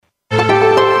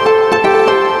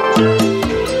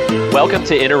Welcome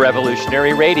to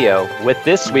Interrevolutionary Radio with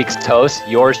this week's toast,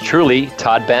 yours truly,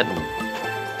 Todd Benton.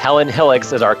 Helen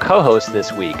Hillix is our co-host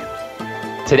this week.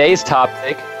 Today's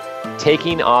topic,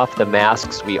 taking off the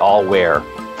masks we all wear.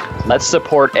 Let's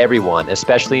support everyone,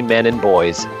 especially men and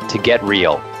boys, to get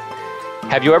real.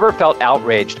 Have you ever felt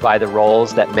outraged by the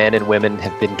roles that men and women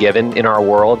have been given in our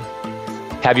world?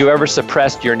 Have you ever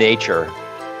suppressed your nature,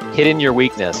 hidden your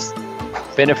weakness,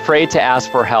 been afraid to ask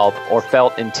for help, or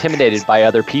felt intimidated by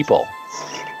other people?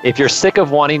 If you're sick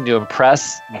of wanting to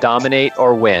impress, dominate,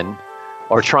 or win,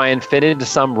 or try and fit into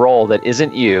some role that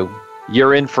isn't you,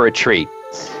 you're in for a treat.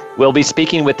 We'll be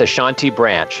speaking with Ashanti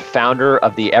Branch, founder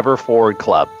of the Ever Forward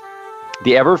Club.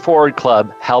 The Ever Forward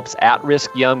Club helps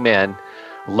at-risk young men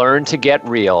learn to get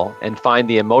real and find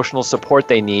the emotional support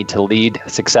they need to lead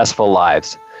successful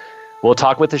lives. We'll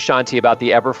talk with Ashanti about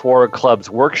the Ever Forward Club's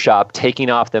workshop, Taking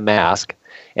Off the Mask,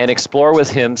 and explore with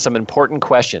him some important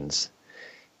questions.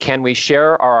 Can we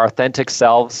share our authentic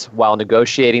selves while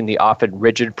negotiating the often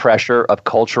rigid pressure of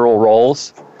cultural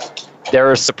roles?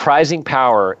 There is surprising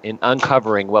power in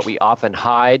uncovering what we often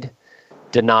hide,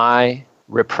 deny,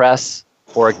 repress,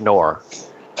 or ignore.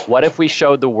 What if we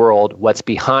showed the world what's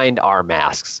behind our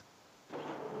masks?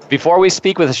 Before we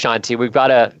speak with Ashanti, we've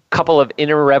got a couple of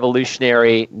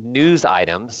interrevolutionary news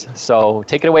items. So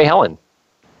take it away, Helen.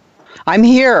 I'm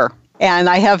here, and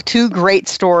I have two great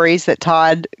stories that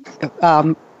Todd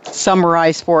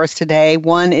summarized for us today.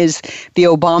 One is the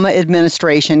Obama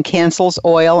administration cancels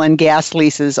oil and gas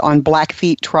leases on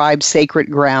Blackfeet tribe sacred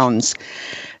grounds.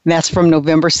 And that's from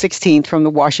November 16th from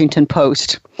the Washington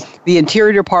Post. The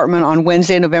Interior Department on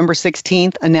Wednesday, November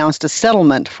 16th, announced a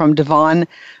settlement from Devon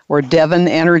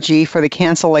Energy for the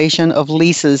cancellation of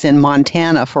leases in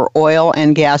Montana for oil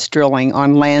and gas drilling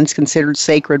on lands considered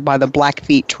sacred by the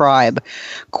Blackfeet tribe.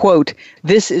 Quote,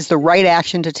 "This is the right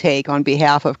action to take on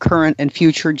behalf of current and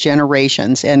future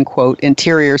generations," end quote,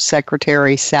 Interior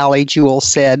Secretary Sally Jewell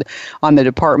said on the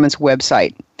department's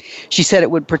website. She said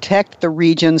it would protect the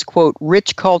region's, quote,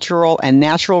 "rich cultural and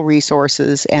natural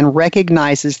resources and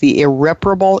recognizes the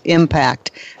irreparable impact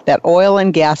that oil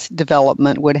and gas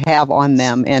development would have on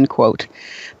them," end quote.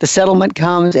 The settlement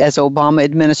comes as Obama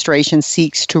administration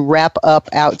seeks to wrap up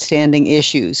outstanding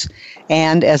issues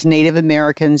and as Native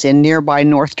Americans in nearby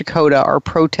North Dakota are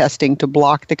protesting to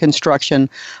block the construction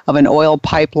of an oil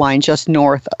pipeline just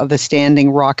north of the Standing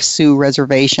Rock Sioux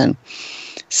Reservation.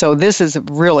 So this is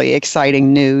really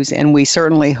exciting news, and we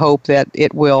certainly hope that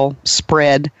it will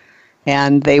spread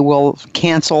and they will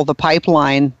cancel the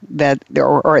pipeline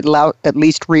or at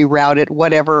least reroute it,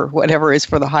 whatever is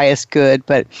for the highest good.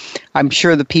 But I'm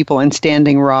sure the people in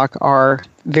Standing Rock are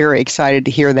very excited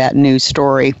to hear that news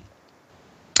story.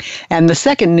 And the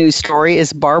second news story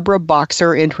is Barbara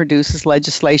Boxer introduces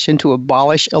legislation to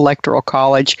abolish Electoral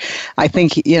College. I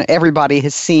think everybody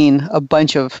has seen a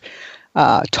bunch of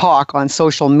talk on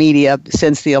social media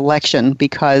since the election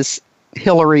because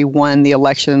Hillary won the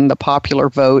election, the popular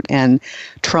vote, and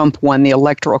Trump won the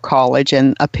Electoral College.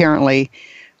 And apparently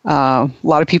a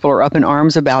lot of people are up in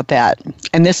arms about that.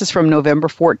 And this is from November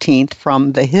 14th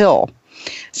from The Hill.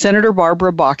 Senator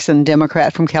Barbara Boxer,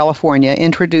 Democrat from California,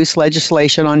 introduced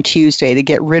legislation on Tuesday to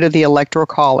get rid of the Electoral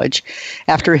College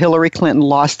after Hillary Clinton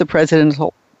lost the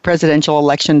presidential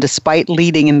election despite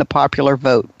leading in the popular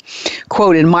vote.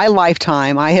 Quote, "In my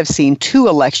lifetime, I have seen two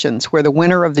elections where the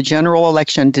winner of the general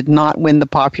election did not win the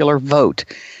popular vote,"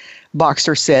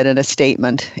 Boxer said in a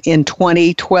statement. In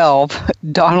 2012,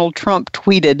 Donald Trump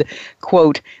tweeted,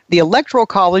 quote, "The Electoral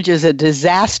College is a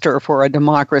disaster for a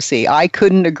democracy. I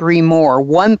couldn't agree more.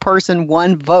 One person,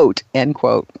 one vote," end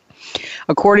quote.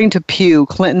 According to Pew,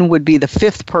 Clinton would be the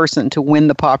fifth person to win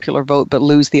the popular vote but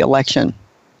lose the election.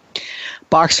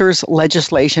 Boxer's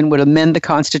legislation would amend the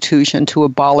Constitution to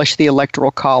abolish the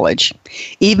Electoral College.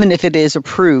 Even if it is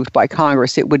approved by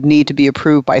Congress, it would need to be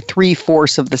approved by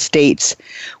 3/4 of the states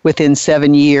within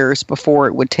 7 years before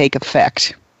it would take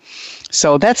effect.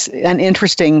 So that's an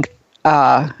interesting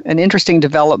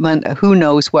development. Who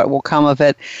knows what will come of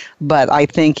it? But I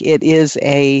think it is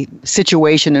a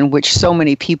situation in which so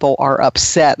many people are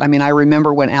upset. I mean, I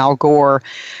remember when Al Gore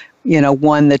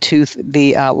won the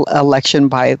election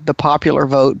by the popular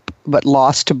vote, but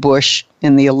lost to Bush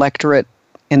in the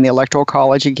Electoral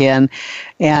College again.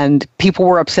 And people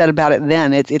were upset about it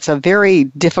then. It's a very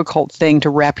difficult thing to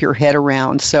wrap your head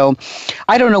around. So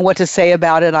I don't know what to say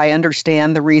about it. I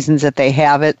understand the reasons that they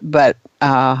have it, but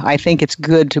I think it's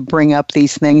good to bring up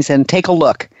these things and take a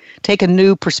look, take a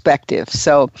new perspective.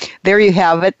 So there you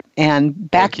have it.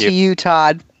 And back to you,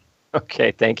 Todd.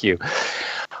 Okay, thank you.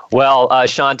 Well,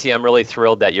 Shanti, I'm really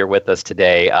thrilled that you're with us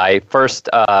today. I first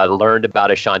learned about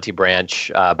Ashanti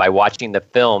Branch by watching the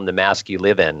film The Mask You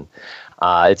Live In.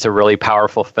 It's a really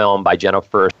powerful film by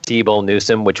Jennifer Siebel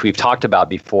Newsom, which we've talked about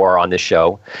before on this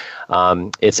show.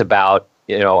 It's about,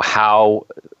 how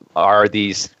are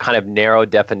these kind of narrow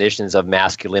definitions of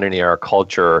masculinity in our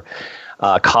culture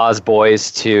cause boys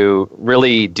to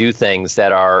really do things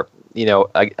that are,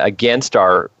 against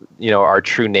our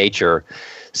true nature.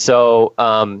 So,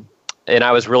 and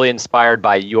I was really inspired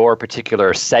by your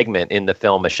particular segment in the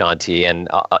film, Ashanti. And,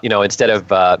 instead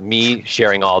of me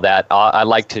sharing all that, I'd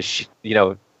like to,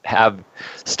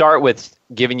 start with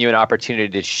giving you an opportunity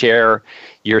to share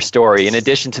your story. In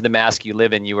addition to The Mask You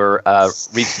Live In, you were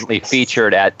recently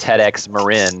featured at TEDx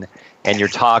Marin, and your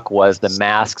talk was The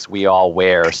Masks We All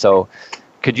Wear. So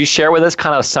could you share with us,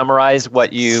 kind of summarize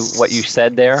what you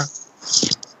said there?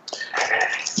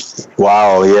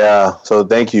 Wow, yeah. So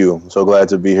thank you. I'm so glad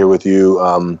to be here with you.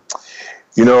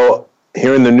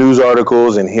 Hearing the news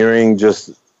articles and hearing just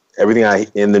everything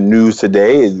in the news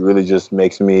today, it really just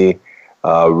makes me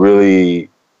really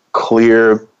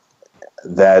clear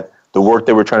that the work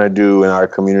that we're trying to do in our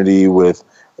community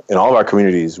in all of our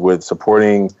communities with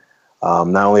supporting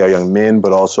not only our young men,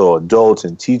 but also adults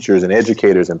and teachers and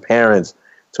educators and parents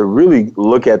to really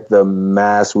look at the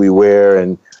masks we wear.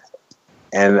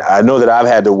 And I know that I've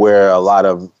had to wear a lot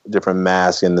of different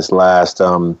masks in this last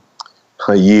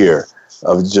year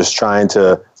of just trying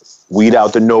to weed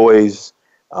out the noise.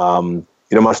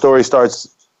 My story starts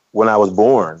when I was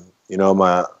born.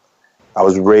 I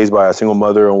was raised by a single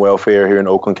mother on welfare here in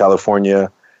Oakland, California.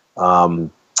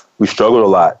 We struggled a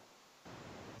lot.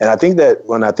 And I think that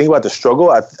when I think about the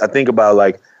struggle, I think about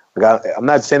I'm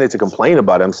not saying it to complain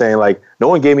about it. I'm saying no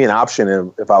one gave me an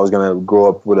option if I was going to grow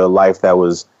up with a life that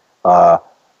was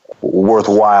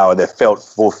worthwhile, that felt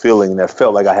fulfilling, that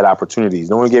felt like I had opportunities.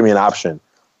 No one gave me an option.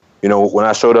 When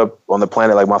I showed up on the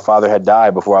planet, my father had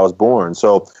died before I was born.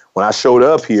 So when I showed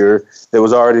up here, there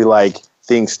was already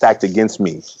things stacked against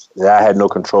me that I had no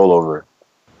control over.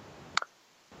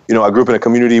 I grew up in a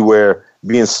community where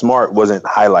being smart wasn't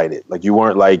highlighted. You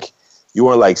weren't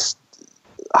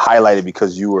highlighted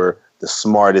because you were the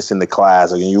smartest in the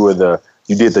class. You were the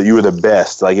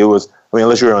best. It was,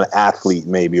 unless you were an athlete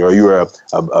maybe, or you were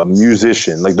a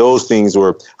musician, those things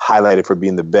were highlighted for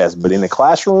being the best. But in the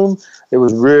classroom, it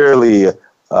was rarely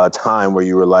a time where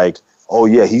you were oh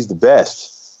yeah, he's the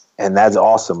best. And that's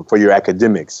awesome for your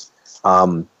academics.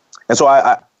 And so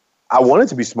I wanted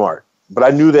to be smart, but I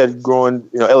knew that growing,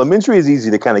 elementary is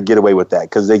easy to kind of get away with that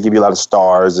because they give you a lot of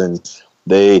stars and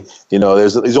they,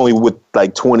 there's only with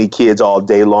 20 kids all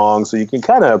day long. So you can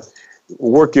kind of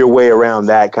work your way around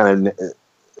that kind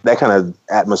of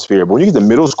atmosphere. But when you get to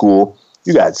middle school,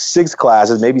 you got 6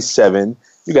 classes, maybe 7.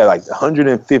 You got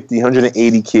 150,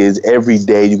 180 kids every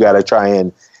day. You got to try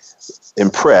and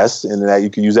impress, and that you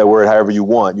can use that word however you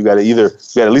want. You got to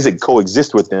at least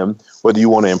coexist with them, whether you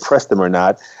want to impress them or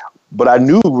not. But I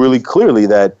knew really clearly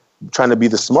that trying to be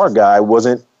the smart guy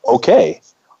wasn't okay.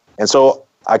 And so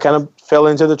I kind of fell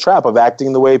into the trap of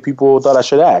acting the way people thought I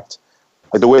should act.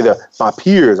 The way my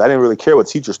peers, I didn't really care what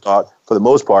teachers thought for the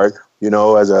most part.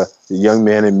 As a young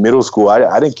man in middle school,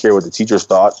 I didn't care what the teachers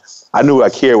thought. I knew I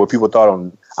cared what people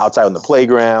thought outside on the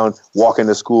playground, walking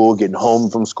to school, getting home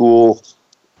from school.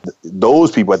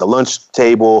 Those people at the lunch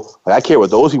table, I cared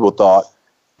what those people thought.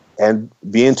 And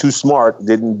being too smart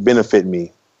didn't benefit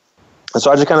me. And so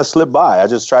I just kind of slipped by. I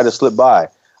just tried to slip by.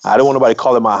 I don't want nobody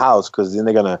calling my house because then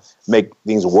they're going to make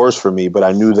things worse for me. But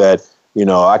I knew that,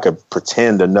 I could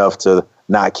pretend enough to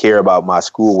not care about my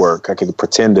schoolwork. I could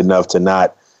pretend enough to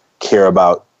not care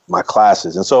about my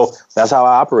classes. And so that's how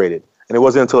I operated. And it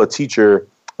wasn't until a teacher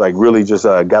really just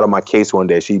got on my case one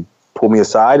day. She pulled me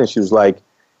aside and she was she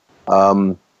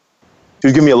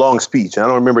was giving me a long speech. And I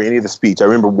don't remember any of the speech. I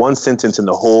remember one sentence in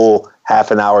the whole half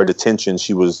an hour detention.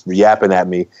 She was yapping at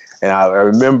me. And I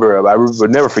remember, I would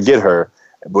never forget her.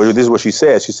 But this is what she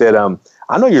said. She said,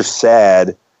 I know you're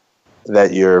sad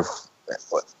that you're...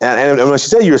 And when she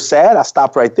said you're sad, I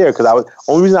stopped right there because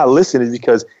only reason I listened is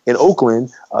because in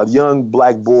Oakland, a young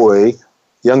black boy,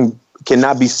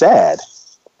 cannot be sad.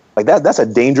 That's a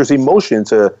dangerous emotion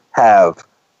to have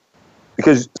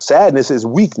because sadness is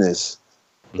weakness.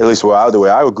 At least the way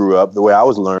I grew up, the way I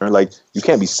was learned, you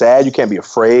can't be sad, you can't be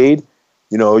afraid,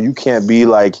 you can't be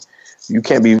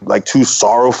too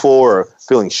sorrowful or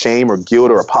feeling shame or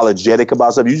guilt or apologetic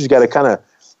about stuff. You just got to kind of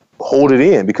hold it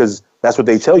in because that's what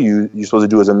they tell you you're supposed to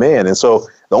do as a man. And so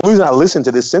the only reason I listened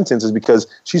to this sentence is because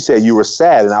she said you were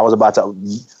sad, and I was about to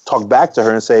talk back to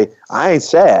her and say, I ain't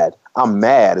sad, I'm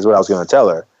mad, is what I was going to tell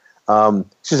her.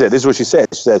 She said, this is what she said.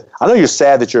 She said, I know you're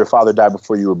sad that your father died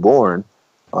before you were born,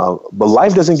 but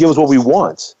life doesn't give us what we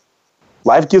want.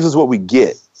 Life gives us what we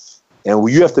get, and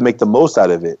you have to make the most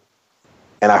out of it.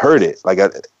 And I heard it. Like,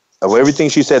 of everything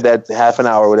she said that half an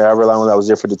hour, whatever long I was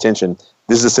there for detention,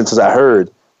 this is a sentence I heard,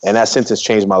 and that sentence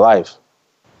changed my life.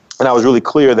 And I was really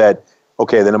clear that,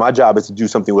 okay, then my job is to do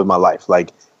something with my life.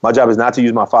 Like, my job is not to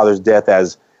use my father's death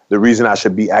as the reason I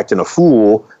should be acting a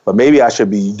fool, but maybe I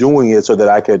should be doing it so that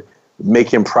I could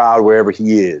make him proud wherever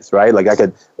he is, right? Like, I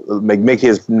could make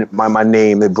my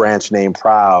name, the branch name,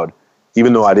 proud,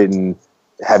 even though I didn't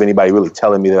have anybody really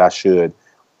telling me that I should.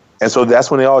 And so that's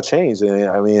when it all changed. And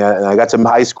I got to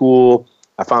high school.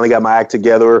 I finally got my act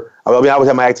together. I always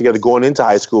had my act together going into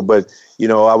high school, but,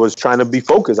 I was trying to be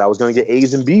focused. I was going to get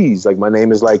A's and B's. Like, my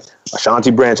name is like Ashanti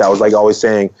Branch. I was like always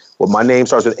saying, well, my name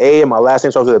starts with A and my last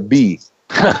name starts with a B.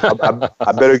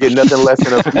 I better get nothing less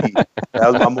than a B.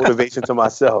 That was my motivation to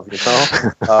myself,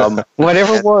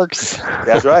 Whatever works.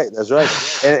 That's right.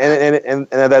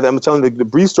 And I'm telling the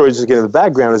brief story, just to get in the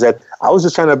background, is that I was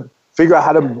just trying to figure out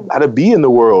how to be in the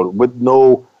world with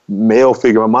no male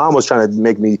figure. My mom was trying to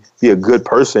make me be a good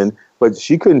person, but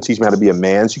she couldn't teach me how to be a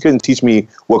man. She couldn't teach me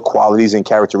what qualities and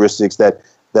characteristics that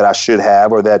I should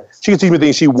have, or that she could teach me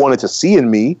things she wanted to see in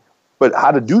me, but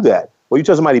how to do that. Well, you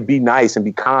tell somebody be nice and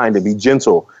be kind and be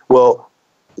gentle. Well,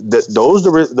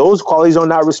 those qualities are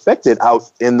not respected out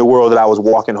in the world that I was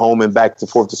walking home and back and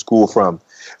forth to school from.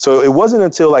 So it wasn't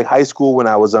until like high school when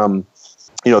I was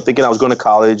thinking I was going to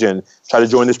college and try to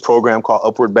join this program called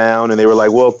Upward Bound, and they were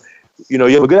like, well, you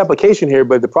have a good application here,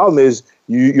 but the problem is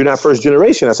you're not first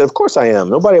generation. I said, of course I am.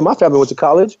 Nobody in my family went to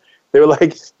college. They were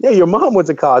like, yeah, your mom went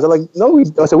to college. I'm like, no,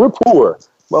 I said, we're poor.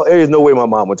 Well, there's no way my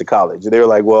mom went to college. They were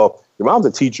like, well, your mom's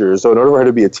a teacher, so in order for her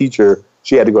to be a teacher,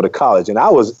 she had to go to college. And I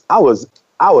was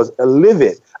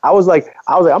livid. I was like,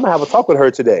 I'm gonna have a talk with her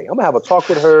today. I'm gonna have a talk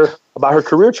with her about her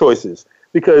career choices,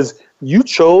 because you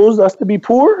chose us to be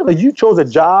poor. Like, you chose a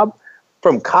job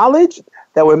from college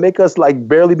that would make us like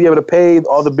barely be able to pay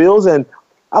all the bills. And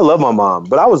I love my mom,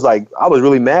 but I was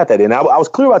really mad that day. And I was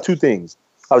clear about two things.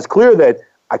 I was clear that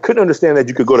I couldn't understand that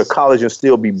you could go to college and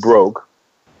still be broke.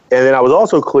 And then I was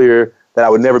also clear that I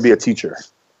would never be a teacher.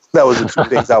 That was the two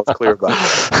things I was clear about.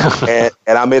 And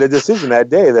I made a decision that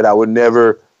day that I would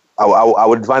never, I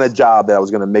would find a job that was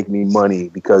going to make me money,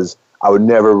 because I would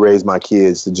never raise my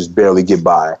kids to just barely get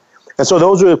by. And so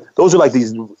those are like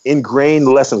these ingrained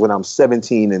lessons when I'm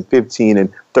 17 and 15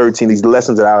 and 13, these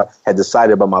lessons that I had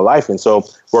decided about my life. And so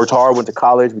worked hard, went to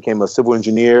college, became a civil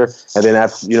engineer. And then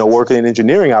after, working in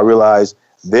engineering, I realized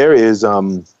there's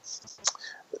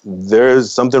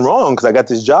something wrong, because I got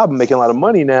this job, I'm making a lot of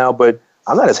money now, but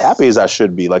I'm not as happy as I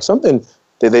should be. Like,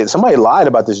 somebody lied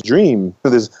about this dream.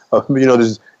 This,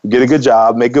 get a good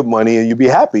job, make good money, and you'd be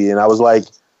happy. And I was like,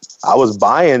 I was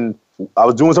doing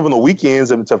something on the weekends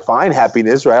to find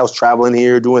happiness, right? I was traveling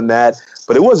here, doing that,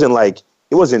 but it wasn't like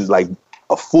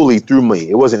a fully through me.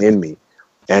 It wasn't in me.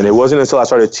 And it wasn't until I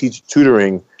started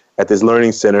tutoring at this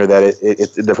learning center that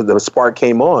the spark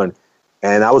came on.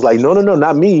 And I was like, no,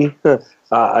 not me.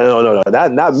 No,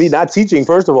 not me, not teaching,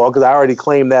 first of all, because I already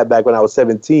claimed that back when I was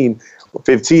 17,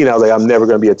 15. I was like, I'm never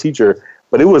going to be a teacher.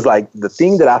 But it was like the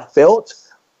thing that I felt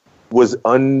was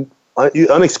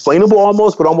unexplainable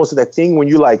almost, but almost that thing when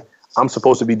you're like, I'm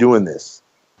supposed to be doing this.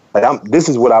 Like, this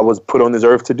is what I was put on this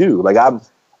earth to do. Like, I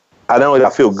not only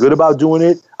I feel good about doing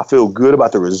it, I feel good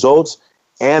about the results,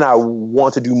 and I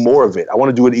want to do more of it. I want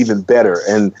to do it even better.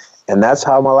 And that's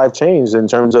how my life changed in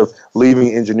terms of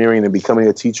leaving engineering and becoming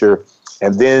a teacher.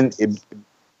 And then,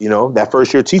 that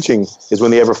first year teaching is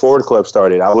when the Ever Forward Club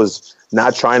started. I was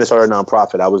not trying to start a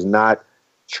nonprofit. I was not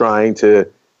trying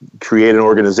to create an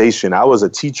organization. I was a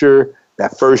teacher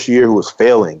that first year who was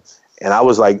failing. And I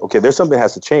was like, okay, there's something that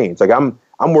has to change. Like, I'm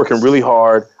working really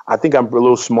hard. I think I'm a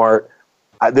little smart.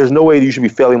 There's no way that you should be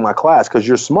failing my class because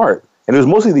you're smart. And it was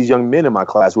mostly these young men in my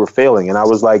class who were failing. And I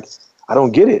was like, I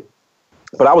don't get it.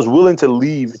 But I was willing to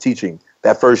leave teaching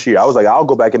that first year. I was like, I'll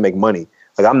go back and make money.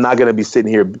 Like, I'm not going to be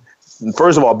sitting here,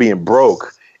 first of all, being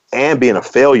broke and being a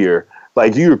failure.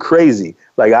 Like, you're crazy.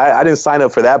 Like, I didn't sign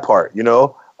up for that part,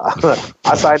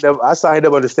 I signed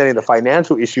up understanding the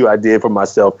financial issue I did for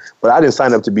myself, but I didn't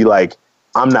sign up to be like,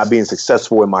 I'm not being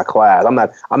successful in my class. I'm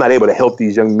not able to help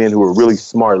these young men who are really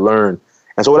smart learn.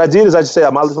 And so what I did is I just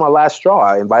said, this is my last straw.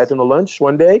 I invited them to lunch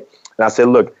one day, and I said,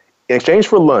 look, in exchange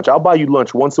for lunch, I'll buy you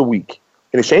lunch once a week.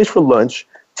 In exchange for lunch,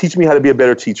 teach me how to be a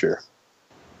better teacher.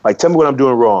 Like, tell me what I'm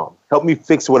doing wrong. Help me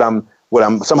fix what I'm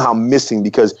somehow missing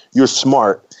because you're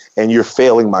smart and you're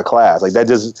failing my class. Like, that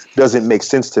just doesn't make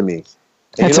sense to me.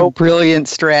 That's a brilliant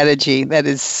strategy. That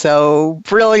is so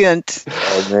brilliant.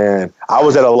 Oh man, I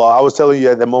was at a law. I was telling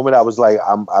you at the moment, I was like,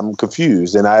 I'm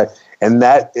confused, and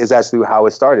that is actually how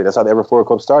it started. That's how the Ever Forward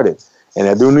Club started.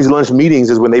 And during these lunch meetings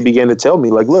is when they began to tell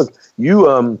me, like, look,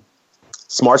 you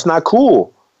smart's not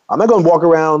cool. I'm not going to walk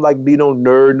around like be no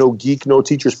nerd, no geek, no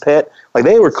teacher's pet. Like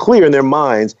they were clear in their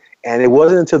minds, and it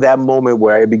wasn't until that moment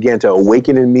where it began to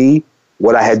awaken in me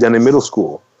what I had done in middle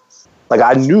school. Like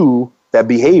I knew that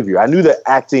behavior. I knew that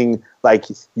acting like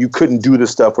you couldn't do the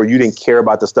stuff or you didn't care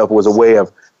about the stuff was a way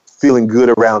of feeling good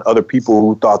around other people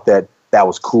who thought that that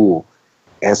was cool.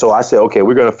 And so I said, okay,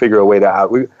 we're going to figure a way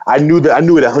out. I knew it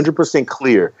 100%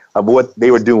 clear of what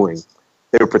they were doing.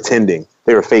 They were pretending.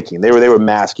 They were faking. They were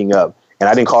masking up. And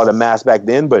I didn't call it a mask back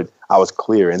then, but I was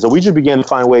clear. And so we just began to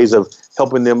find ways of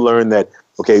helping them learn that,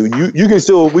 okay,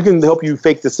 we can help you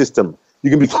fake the system. You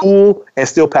can be cool and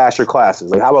still pass your classes.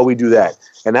 Like, how about we do that?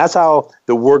 And that's how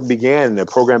the work began. The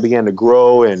program began to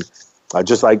grow. And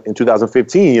just like in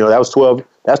 2015,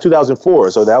 that's 2004.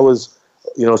 So that was,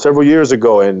 several years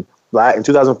ago. And in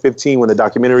 2015, when the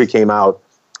documentary came out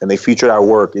and they featured our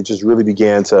work, it just really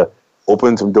began to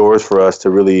open some doors for us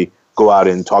to really go out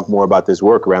and talk more about this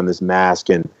work around this mask.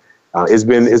 And it's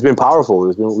been powerful.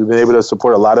 We've been able to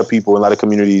support a lot of people in a lot of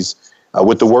communities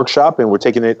with the workshop, and we're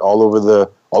taking it all over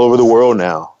the world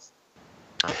now.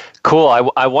 Cool.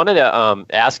 I wanted to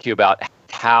ask you about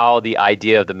how the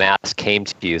idea of the mask came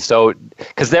to you. So,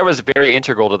 because that was very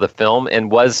integral to the film, and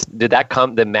did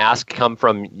the mask come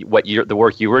from the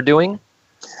work you were doing?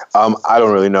 I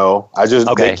don't really know.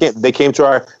 Okay. They came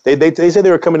to they said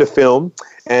they were coming to film,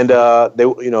 and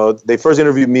they first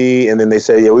interviewed me, and then they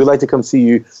said, yeah, we'd like to come see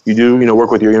you. You do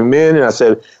work with your young men, and I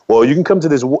said, well, you can come to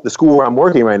the school where I'm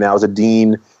working right now as a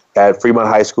dean at Fremont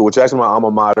High School, which is actually my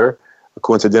alma mater.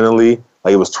 Coincidentally,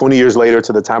 like it was 20 years later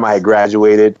to the time I had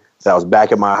graduated that I was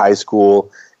back at my high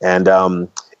school, and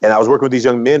I was working with these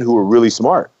young men who were really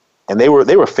smart. And they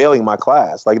were failing my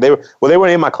class. Like they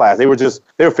weren't in my class. They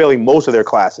were failing most of their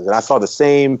classes. And I saw the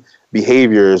same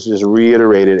behaviors just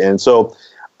reiterated. And so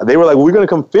they were like, well, we're going to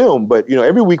come film. But,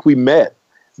 every week we met,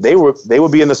 they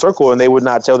would be in the circle and they would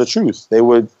not tell the truth. They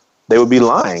would be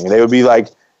lying. They would be like,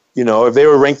 if they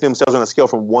were ranking themselves on a scale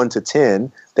from 1 to 10,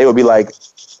 they would be like,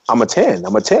 I'm a 10.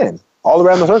 I'm a 10 all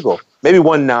around the circle. Maybe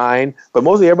 1, 9, but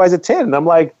mostly everybody's a 10. And I'm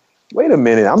like, wait a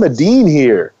minute, I'm the dean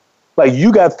here. Like,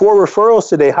 you got 4 referrals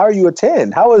today. How are you a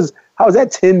 10? How is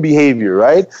that 10 behavior,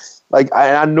 right? Like,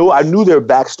 I knew their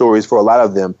backstories for a lot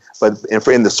of them, but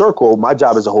in the circle, my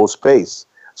job is to hold space.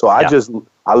 So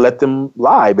I let them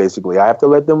lie, basically. I have to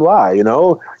let them lie, even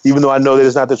though I know that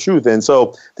it's not the truth. And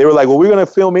so they were like, well, we're going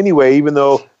to film anyway, even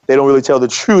though they don't really tell the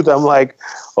truth. I'm like,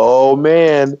 oh,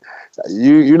 man,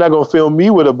 you're not going to film me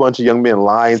with a bunch of young men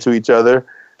lying to each other.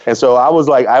 And so I was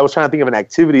trying to think of an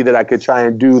activity that I could try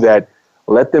and do that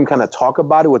let them kind of talk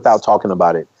about it without talking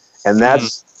about it. And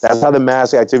that's how the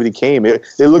mask activity came. It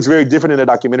looks very different in the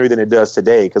documentary than it does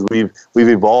today because we've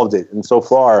evolved it. And so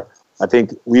far, I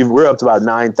think we're up to about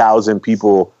 9,000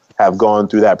 people have gone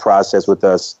through that process with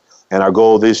us. And our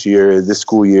goal this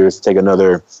school year, is to take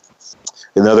another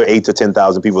 8 to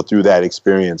 10,000 people through that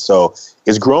experience. So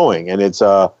it's growing, and it's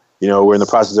we're in the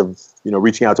process of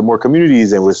reaching out to more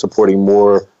communities, and we're supporting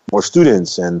more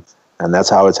students, and that's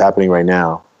how it's happening right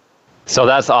now. So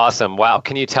that's awesome. Wow.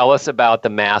 Can you tell us about the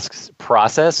masks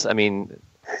process? I mean,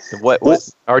 what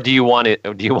or do you want to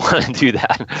do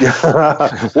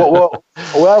that? well,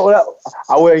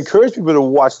 I would encourage people to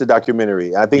watch the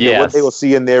documentary. I think that what they will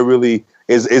see in there really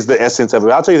is the essence of it.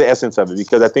 I'll tell you the essence of it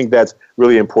because I think that's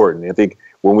really important. I think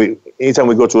anytime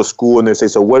we go to a school and they say,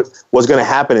 so what's going to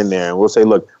happen in there? And we'll say,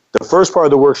 look, the first part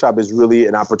of the workshop is really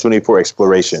an opportunity for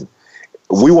exploration.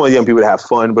 We want young people to have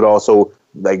fun, but also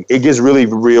like it gets really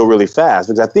real, really fast.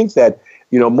 Because I think that,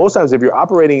 most times if you're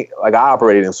operating like I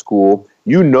operated in school,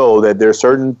 that there are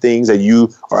certain things that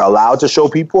you are allowed to show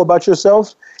people about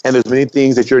yourself, and there's many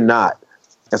things that you're not.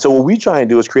 And so what we try and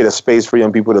do is create a space for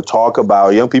young people to talk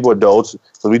about, young people, adults,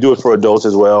 because we do it for adults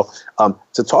as well,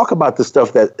 to talk about the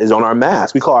stuff that is on our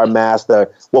mask. We call our mask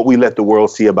what we let the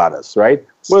world see about us, right?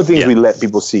 What are the things we let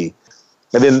people see?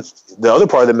 And then the other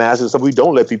part of the mask is stuff we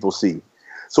don't let people see.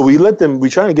 So we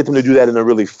try to get them to do that in a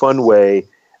really fun way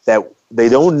that they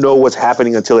don't know what's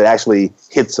happening until it actually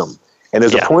hits them. And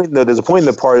there's a point in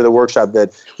the part of the workshop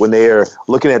that when they are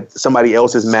looking at somebody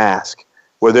else's mask,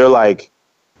 where they're like,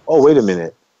 "Oh, wait a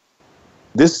minute,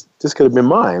 this could have been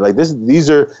mine. Like these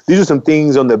are some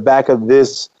things on the back of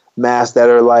this mask that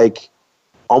are like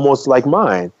almost like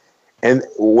mine." And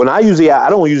when I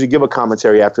don't usually give a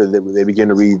commentary after they begin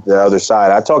to read the other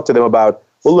side. I talk to them about,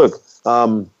 well, look,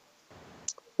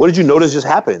 what did you notice just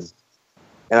happened?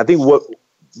 And I think what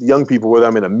young people, whether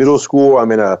I'm in a middle school,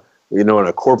 I'm in a, in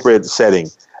a corporate setting,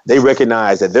 they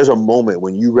recognize that there's a moment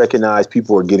when you recognize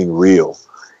people are getting real.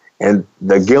 And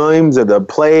the games and the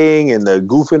playing and the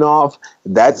goofing off,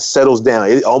 that settles down.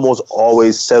 It almost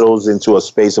always settles into a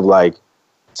space of like,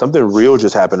 something real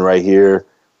just happened right here.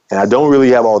 And I don't really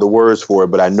have all the words for it,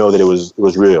 but I know that it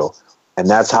was real. And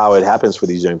that's how it happens for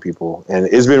these young people. And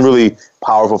it's been really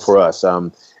powerful for us,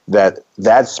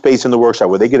 that space in the workshop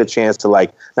where they get a chance to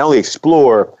like not only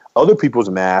explore other people's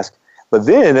masks, but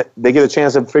then they get a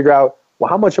chance to figure out, well,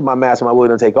 how much of my mask am I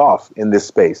willing to take off in this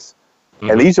space?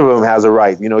 Mm-hmm. And each of them has a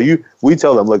right. We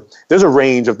tell them, look, there's a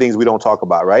range of things we don't talk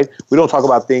about, right? We don't talk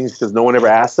about things because no one ever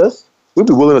asked us. We'd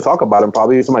be willing to talk about them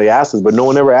probably if somebody asked us, but no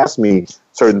one ever asked me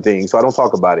certain things, so I don't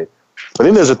talk about it. But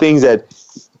then there's the things that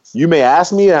you may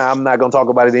ask me, and I'm not going to talk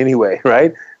about it anyway,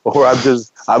 right? Or I'm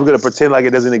going to pretend like it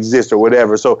doesn't exist or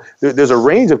whatever. So there's a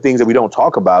range of things that we don't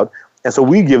talk about. And so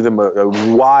we give them a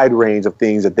wide range of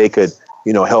things that they could,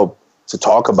 help to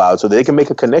talk about so they can make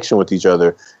a connection with each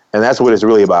other. And that's what it's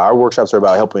really about. Our workshops are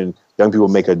about helping young people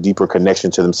make a deeper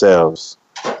connection to themselves.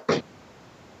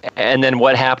 And then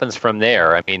what happens from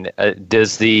there? I mean,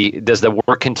 does the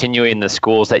work continue in the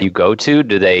schools that you go to?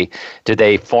 Do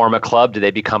they form a club? Do they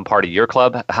become part of your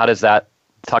club? How does that,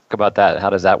 talk about that?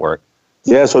 How does that work?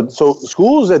 Yeah, so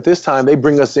schools at this time, they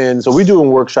bring us in. So we're doing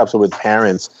workshops with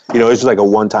parents. It's just like a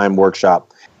one-time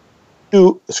workshop.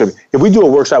 If we do a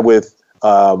workshop with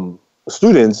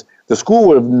students, the school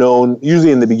would have known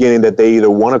usually in the beginning that they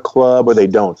either want a club or they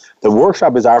don't. The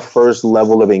workshop is our first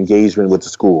level of engagement with the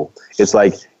school. It's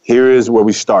like, here is where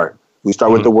we start. We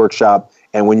start with the workshop.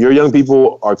 And when your young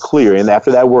people are clear, and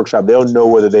after that workshop, they'll know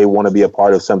whether they want to be a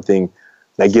part of something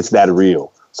that gets that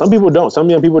real. Some people don't. Some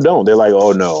young people don't. They're like,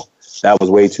 oh, no, that was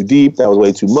way too deep. That was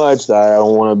way too much. I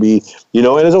don't want to be,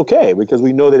 and it's okay because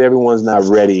we know that everyone's not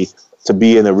ready to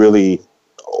be in a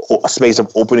space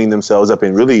of opening themselves up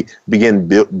and really begin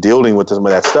dealing with some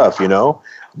of that stuff,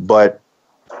 But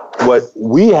what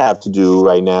we have to do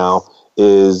right now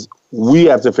is we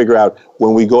have to figure out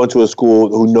when we go into a school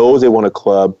who knows they want a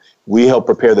club, we help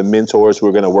prepare the mentors who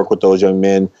are going to work with those young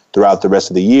men throughout the rest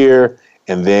of the year.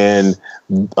 And then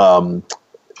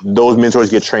those mentors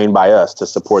get trained by us to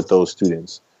support those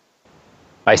students.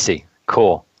 I see.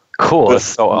 Cool. That's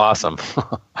so awesome.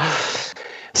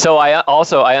 So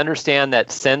I understand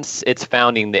that since its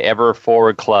founding, the Ever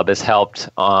Forward Club has helped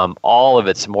all of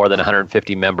its more than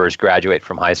 150 members graduate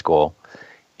from high school.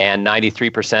 And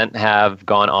 93% have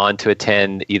gone on to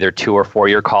attend either 2 or 4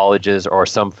 year colleges or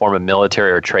some form of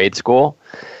military or trade school.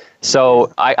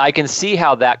 So I can see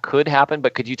how that could happen,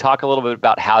 but could you talk a little bit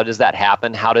about how does that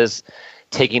happen? How does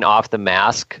taking off the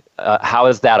mask, how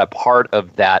is that a part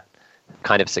of that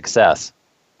kind of success?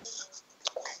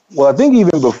 Well, I think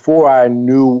even before I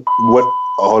knew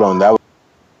hold on,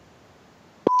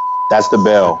 that's the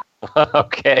bell.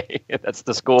 Okay, that's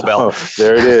the school bell.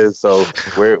 There it is. So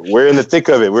we're in the thick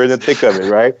of it. We're in the thick of it,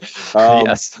 right?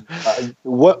 Yes.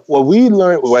 What we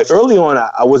learned early on,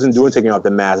 I wasn't doing taking off the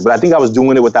mask, but I think I was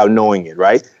doing it without knowing it,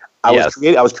 right? I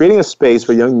was creating a space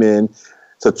for young men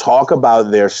to talk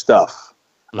about their stuff,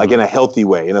 like in a healthy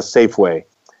way, in a safe way,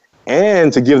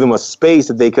 and to give them a space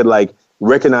that they could like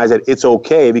recognize that it's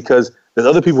okay because there's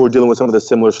other people who are dealing with some of the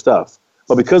similar stuff.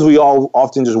 But because we all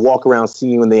often just walk around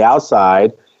seeing on the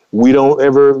outside, we don't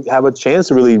ever have a chance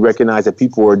to really recognize that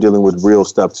people are dealing with real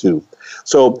stuff too.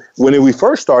 So when we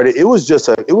first started, it was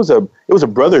a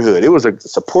brotherhood. It was a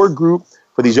support group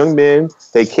for these young men.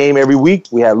 They came every week.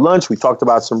 We had lunch. We talked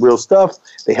about some real stuff.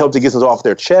 They helped to get us off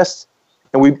their chests.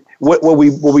 And what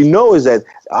we know is that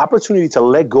the opportunity to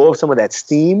let go of some of that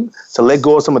steam, to let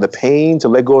go of some of the pain, to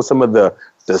let go of some of the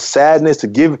sadness,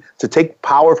 to take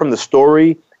power from the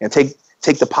story and take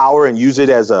the power and use it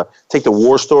take the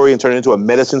war story and turn it into a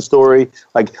medicine story.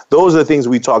 Like those are the things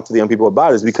we talk to the young people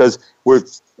about, is because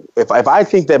if I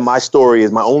think that my story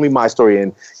is only my story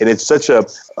and it's such a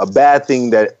bad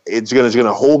thing that it's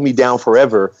gonna hold me down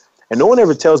forever. And no one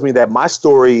ever tells me that my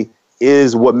story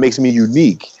is what makes me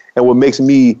unique and what makes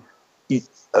me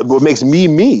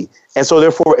me. And so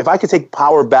therefore, if I could take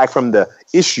power back from the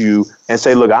issue and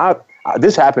say, look,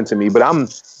 this happened to me, but I'm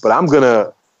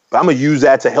gonna use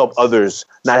that to help others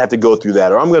not have to go through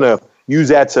that. Or I'm going to use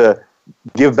that to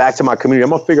give back to my community. I'm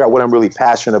going to figure out what I'm really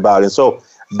passionate about. And so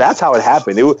that's how it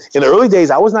happened. In the early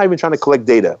days, I was not even trying to collect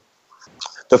data.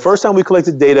 The first time we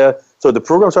collected data, so the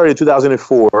program started in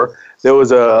 2004. There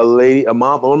was a lady,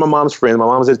 one of my mom's friends. My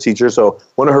mom was a teacher, so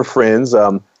one of her friends,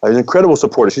 an incredible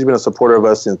supporter. She's been a supporter of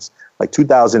us since like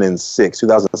 2006,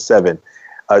 2007.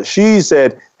 She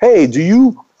said, hey,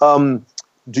 do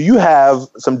do you have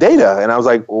some data? And I was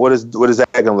like, what is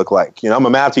that going to look like? I'm a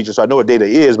math teacher, so I know what data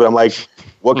is, but I'm like,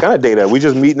 what kind of data? We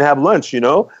just meet and have lunch,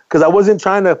 because I wasn't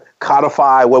trying to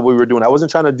codify what we were doing. I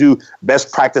wasn't trying to do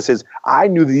best practices. I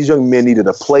knew that these young men needed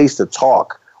a place to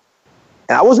talk.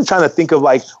 And I wasn't trying to think of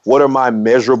like, what are my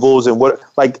measurables and what,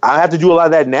 like, I have to do a lot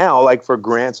of that now, like for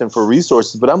grants and for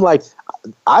resources. But I'm like,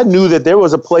 I knew that there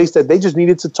was a place that they just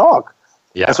needed to talk.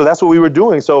 Yeah. And so that's what we were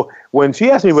doing. So when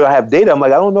she asked me if I have data, I'm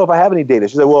like, I don't know if I have any data.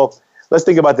 She said, well, let's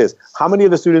think about this. How many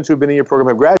of the students who've been in your program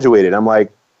have graduated? I'm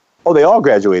like, oh, they all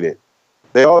graduated.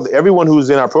 Everyone who's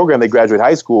in our program, they graduate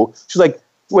high school. She's like,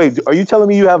 wait, are you telling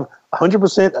me you have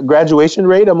 100% graduation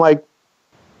rate? I'm like,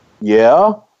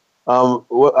 yeah.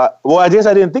 Well, I guess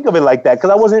I didn't think of it like that because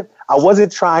I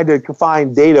wasn't trying to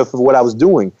find data for what I was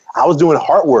doing. I was doing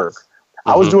heart work.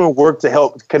 I was doing work to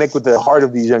help connect with the heart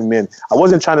of these young men. I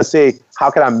wasn't trying to say, how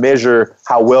can I measure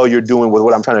how well you're doing with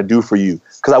what I'm trying to do for you?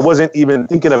 Because I wasn't even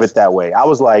thinking of it that way. I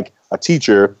was like a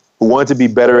teacher who wanted to be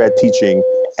better at teaching,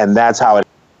 and that's how it.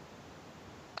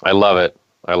 I love it.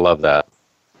 I love that.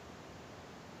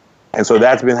 And so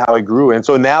that's been how it grew. And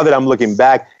so now that I'm looking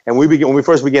back, and when we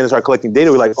first began to start collecting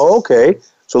data, we're like, oh, okay,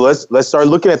 so let's start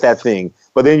looking at that thing.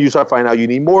 But then you start finding out you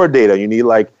need more data. You need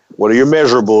like, what are your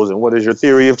measurables and what is your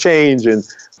theory of change? And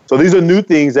so these are new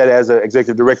things that as an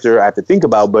executive director I have to think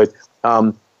about. But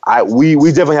we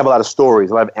definitely have a lot of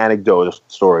stories, a lot of anecdotal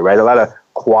story, right? A lot of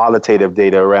qualitative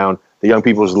data around the young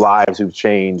people's lives who've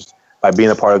changed by being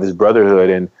a part of this brotherhood,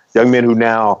 and young men who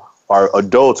now are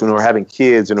adults and who are having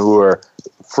kids and who are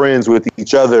friends with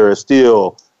each other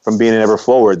still from being ever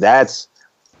forward. That's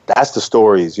the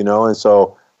stories, and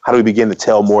so how do we begin to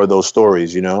tell more of those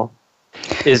stories,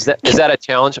 Is that a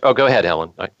challenge? Oh, go ahead,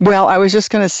 Helen. Well, I was just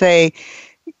going to say,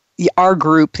 our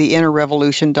group, the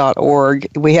innerrevolution.org,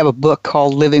 we have a book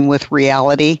called Living with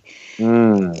Reality.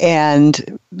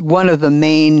 And one of the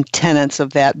main tenets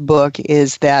of that book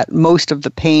is that most of the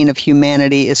pain of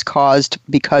humanity is caused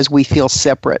because we feel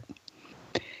separate.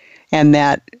 And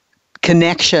that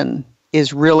connection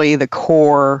is really the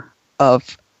core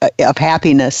of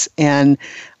happiness and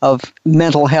of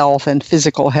mental health and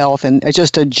physical health and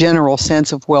just a general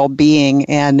sense of well-being.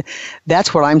 And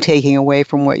that's what I'm taking away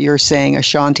from what you're saying,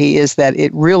 Ashanti, is that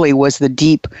it really was the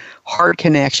deep heart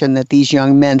connection that these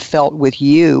young men felt with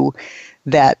you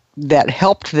that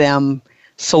helped them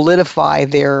solidify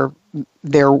their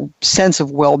sense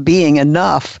of well-being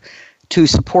enough to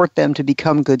support them to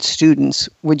become good students.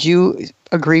 Would you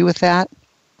agree with that?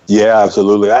 Yeah,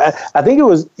 absolutely. I think it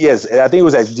was, yes, I think it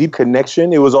was that deep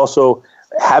connection. It was also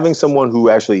having someone who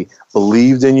actually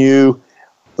believed in you.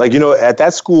 Like, at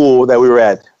that school that we were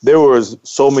at, there was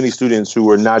so many students who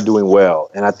were not doing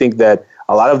well. And I think that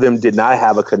a lot of them did not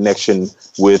have a connection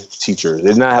with teachers. They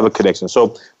did not have a connection.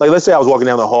 So, like, let's say I was walking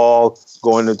down the hall,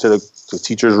 going into the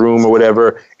teacher's room or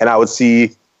whatever, and I would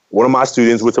see one of my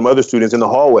students with some other students in the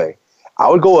hallway. I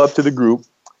would go up to the group,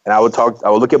 and I would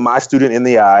look at my student in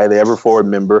the eye, the ever forward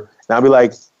member, and I'd be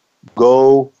like,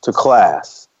 go to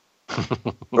class.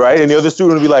 Right? And the other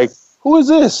student would be like, who is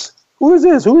this? Who is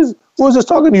this? Who is this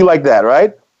talking to you like that?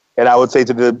 Right? And I would say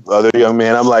to the other young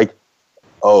man, I'm like,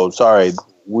 oh, sorry,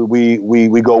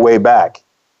 we go way back.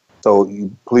 So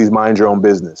you please mind your own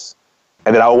business.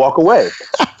 And then I would walk away.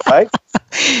 Right?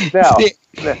 Now,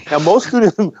 most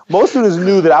students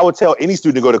knew that I would tell any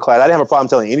student to go to class. I didn't have a problem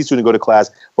telling any student to go to class.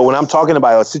 But when I'm talking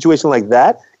about a situation like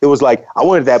that, it was like I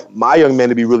wanted that my young men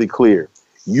to be really clear.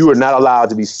 You are not allowed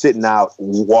to be sitting out,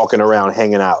 walking around,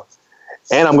 hanging out.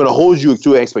 And I'm going to hold you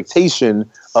to an expectation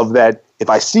of that. If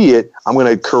I see it, I'm going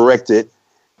to correct it.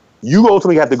 You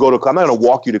ultimately have to go to class. I'm not going to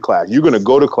walk you to class. You're going to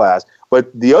go to class.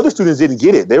 But the other students didn't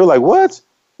get it. They were like, what?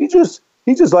 He just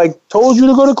like told you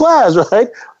to go to class, right?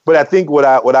 But I think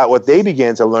what they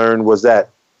began to learn was that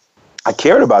I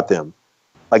cared about them.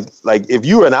 Like if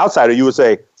you were an outsider, you would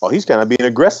say, oh, he's kind of being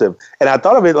aggressive. And I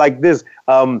thought of it like this.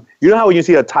 You know how when you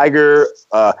see a tiger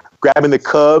grabbing the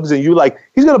cubs and you like,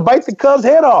 he's going to bite the cub's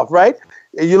head off, right?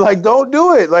 And you're like, don't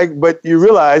do it. But you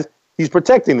realize he's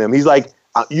protecting them. He's like,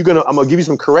 I'm going to give you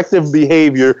some corrective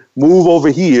behavior, move over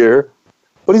here,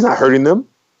 but he's not hurting them.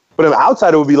 But an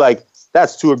outsider would be like,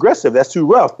 that's too aggressive. That's too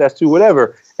rough. That's too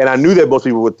whatever. And I knew that most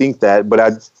people would think that, but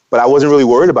I wasn't really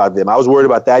worried about them. I was worried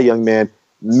about that young man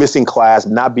missing class,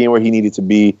 not being where he needed to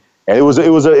be. And it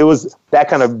was that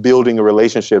kind of building a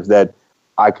relationship that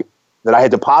I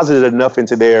had deposited enough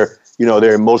into their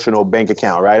emotional bank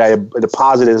account, right? I had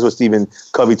deposited, that's what Stephen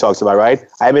Covey talks about, right?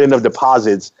 I had made enough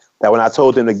deposits that when I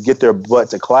told them to get their butt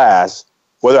to class,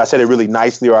 whether I said it really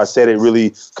nicely or I said it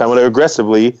really kind of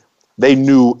aggressively, they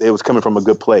knew it was coming from a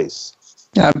good place.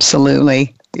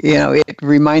 Absolutely. It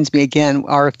reminds me again,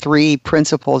 our three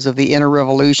principles of the inner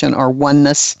revolution are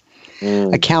oneness,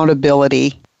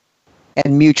 accountability,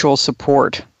 and mutual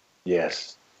support.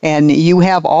 Yes. And you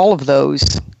have all of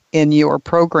those in your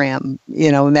program,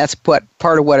 and that's part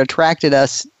of what attracted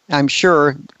us, I'm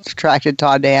sure, attracted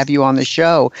Todd to have you on the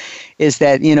show, is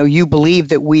that, you believe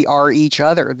that we are each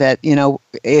other, that,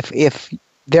 if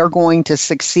they're going to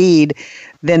succeed,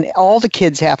 then all the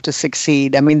kids have to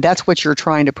succeed. I mean, that's what you're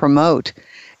trying to promote.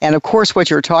 And of course, what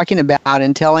you're talking about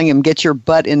and telling them, get your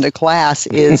butt into class,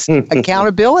 is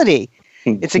accountability.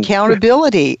 It's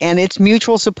accountability, and it's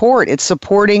mutual support. It's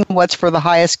supporting what's for the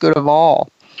highest good of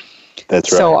all.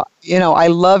 That's right. So, I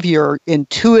love your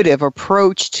intuitive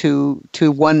approach to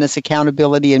oneness,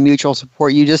 accountability, and mutual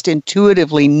support. You just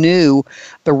intuitively knew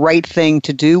the right thing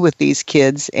to do with these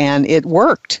kids, and it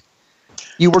worked.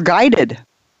 You were guided.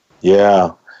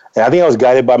 Yeah. And I think I was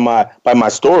guided by my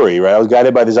story, right? I was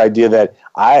guided by this idea that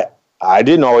I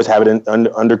didn't always have it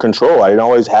under control. I didn't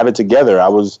always have it together. I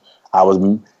was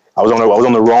on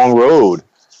the wrong road,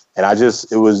 and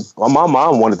my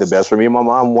mom wanted the best for me. My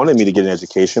mom wanted me to get an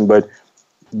education, but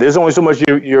there's only so much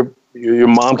your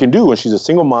mom can do when she's a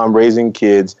single mom raising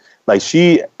kids. Like,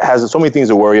 she has so many things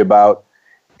to worry about,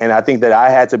 and I think that I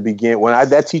had to begin when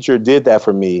that teacher did that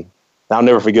for me. And I'll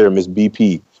never forget her, Miss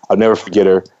BP. I'll never forget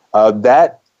her.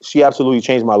 She absolutely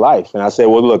changed my life. And I said,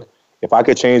 well, look, if I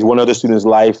could change one other student's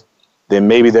life, then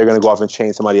maybe they're going to go off and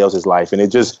change somebody else's life. And it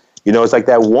just, it's like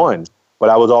that one. But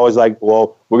I was always like,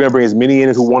 well, we're going to bring as many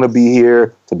in who want to be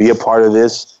here to be a part of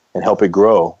this and help it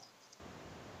grow.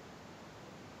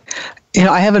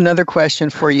 I have another question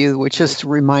for you, which just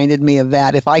reminded me of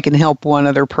that. If I can help one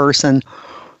other person,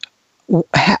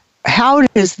 how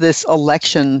does this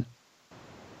election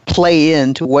play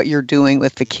into what you're doing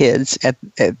with the kids at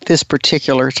this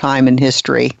particular time in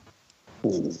history?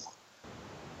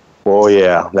 Oh,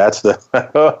 yeah, that's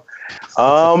the...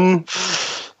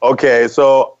 Okay,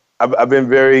 so I've been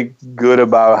very good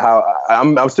about how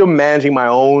I'm still managing my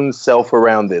own self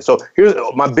around this. So here's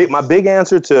my big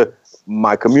answer to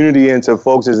my community and to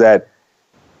folks is that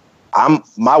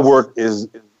my work is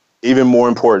even more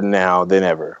important now than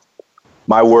ever.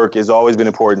 My work has always been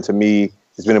important to me.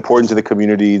 It's been important to the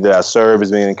community that I serve.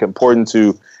 It's been important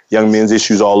to young men's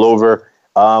issues all over.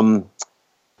 And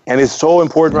it's so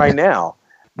important right now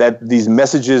that these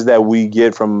messages that we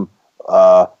get from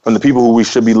the people who we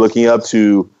should be looking up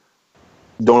to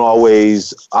don't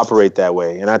always operate that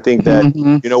way. And I think that,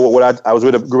 I was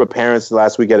with a group of parents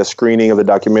last week at a screening of the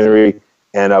documentary,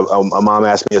 and a mom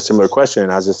asked me a similar question.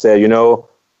 And I just said,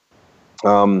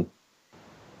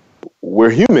 we're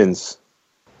humans.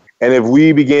 And if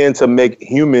we begin to make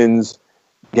humans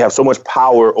have so much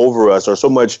power over us, or so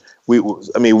much, we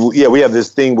have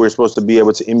this thing we're supposed to be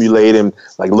able to emulate and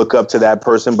like look up to that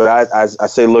person. But I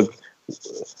say, look,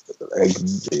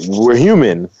 we're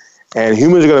human, and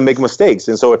humans are going to make mistakes.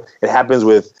 And so it happens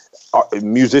with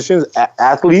musicians,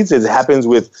 athletes. It happens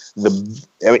with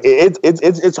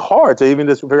it's hard to even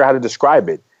just figure out how to describe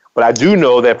it. But I do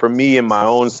know that for me and my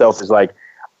own self, is like,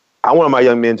 I want my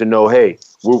young men to know, hey,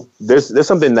 there's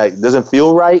something that doesn't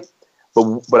feel right,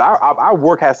 but our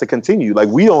work has to continue. Like,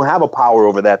 we don't have a power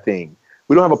over that thing.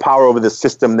 We don't have a power over the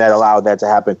system that allowed that to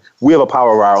happen. We have a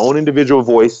power over our own individual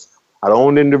voice, our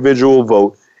own individual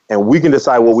vote, and we can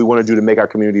decide what we want to do to make our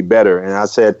community better. And I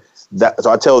said that,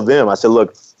 so I tell them, I said,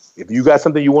 look, if you got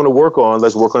something you want to work on,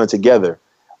 let's work on it together.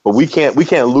 But we can't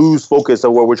lose focus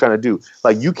of what we're trying to do.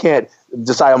 Like, you can't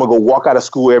decide I'm going to go walk out of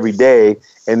school every day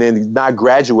and then not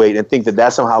graduate and think that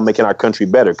that's somehow making our country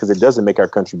better, because it doesn't make our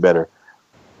country better.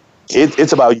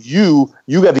 It's about you.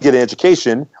 You got to get an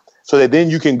education so that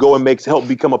then you can go and help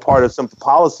become a part of some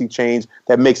policy change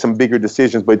that makes some bigger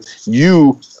decisions. But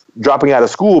you dropping out of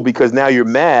school because now you're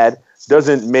mad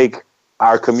doesn't make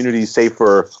our community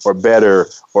safer or better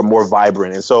or more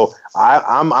vibrant. And so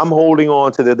I'm holding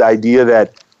on to the idea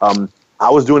that I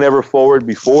was doing Ever Forward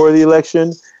before the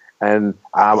election, and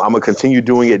I'm going to continue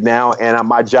doing it now. And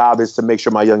my job is to make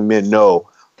sure my young men know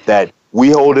that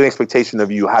we hold an expectation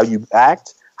of you, how you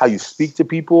act, how you speak to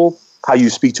people, how you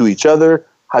speak to each other,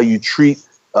 how you treat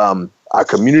our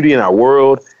community and our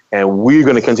world. And we're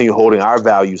going to continue holding our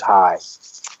values high,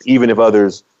 even if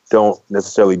others don't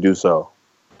necessarily do so.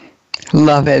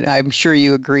 Love it. I'm sure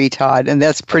you agree, Todd. And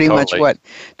that's pretty much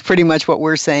what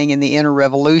we're saying in the Inner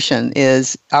Revolution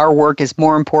is our work is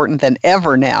more important than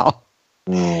ever now.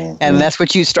 Mm-hmm. And that's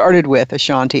what you started with,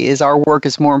 Ashanti, is our work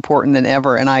is more important than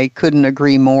ever. And I couldn't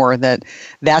agree more that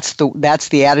that's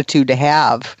the attitude to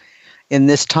have in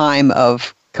this time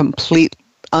of complete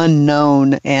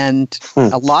unknown and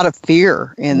a lot of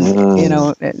fear in,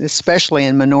 especially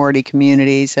in minority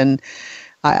communities. And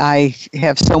I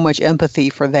have so much empathy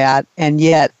for that, and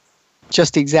yet,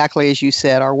 just exactly as you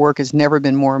said, our work has never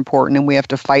been more important, and we have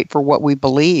to fight for what we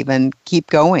believe and keep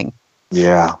going.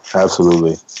 Yeah,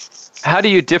 absolutely. How do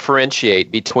you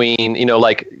differentiate between,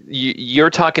 like you're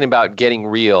talking about getting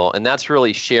real, and that's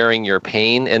really sharing your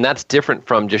pain, and that's different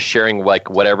from just sharing like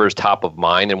whatever's top of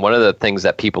mind. And one of the things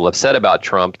that people have said about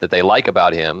Trump that they like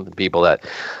about him, the people that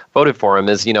voted for him,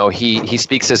 is he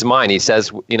speaks his mind. He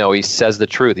says he says the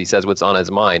truth. He says what's on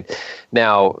his mind.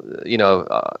 Now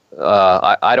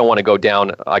I don't want to go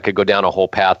down. I could go down a whole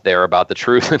path there about the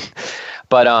truth.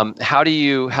 But how do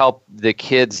you help the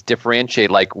kids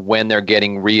differentiate, like when they're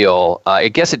getting real? I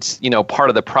guess it's, part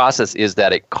of the process is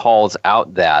that it calls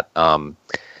out that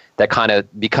kind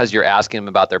of, because you're asking them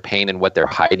about their pain and what they're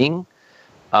hiding.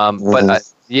 How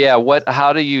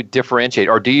do you differentiate,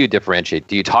 or do you differentiate?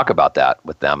 Do you talk about that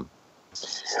with them?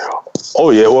 Oh,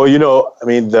 yeah. Well,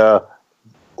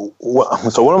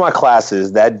 so one of my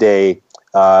classes that day,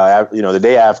 the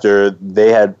day after,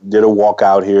 they did a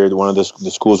walkout here at one of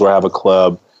the schools where I have a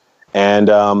club, and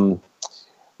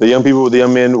the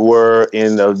young men were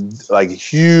in a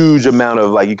huge amount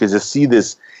of you could just see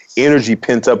this energy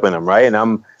pent up in them, right? And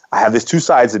I have this two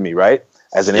sides of me, right?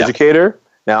 As an educator,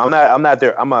 now I'm not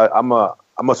there. I'm a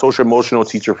social emotional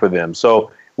teacher for them, so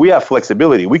we have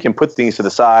flexibility. We can put things to the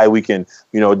side. We can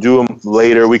do them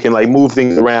later. We can move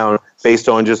things around based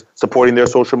on just supporting their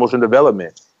social emotional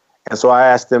development. And so I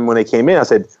asked them when they came in, I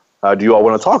said, do you all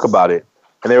want to talk about it?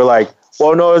 And they were like,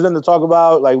 well, no, there's nothing to talk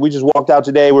about. We just walked out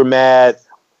today. We're mad.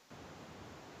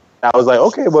 I was like,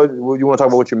 okay, well, you want to talk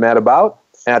about what you're mad about?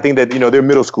 And I think that, they're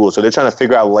middle school, so they're trying to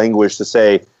figure out language to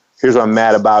say, here's what I'm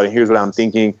mad about and here's what I'm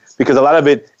thinking. Because a lot of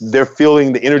it, they're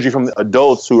feeling the energy from the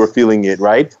adults who are feeling it,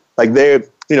 right? I think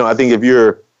if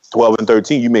you're 12 and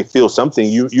 13, you may feel something.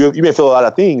 You may feel a lot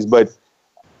of things, but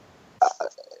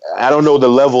I don't know the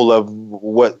level of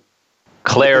what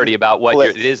clarity about what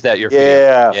it is that you're feeling.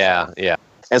 Yeah.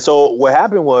 And so what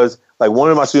happened was,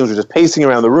 one of my students was just pacing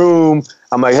around the room.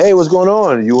 I'm like, hey, what's going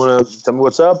on? You want to tell me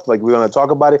what's up? We're going to talk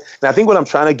about it. And I think what I'm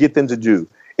trying to get them to do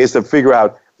is to figure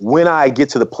out when I get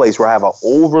to the place where I have an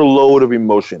overload of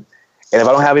emotion. And if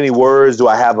I don't have any words, do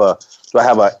I want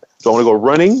to go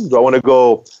running? Do I want to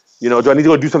go, do I need to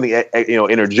go do something,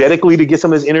 energetically to get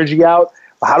some of this energy out?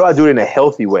 How do I do it in a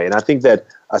healthy way? And I think that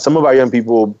some of our young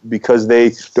people, because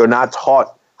they're not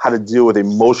taught how to deal with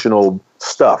emotional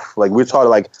stuff. We're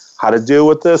taught how to deal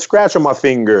with the scratch on my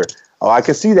finger. Oh, I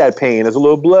can see that pain. There's a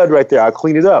little blood right there. I'll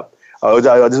clean it up. Oh,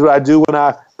 this is what I do when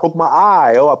I poke my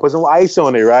eye. Oh, I put some ice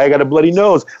on it, right? I got a bloody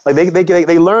nose.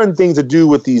 They learn things to do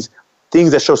with these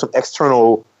things that show some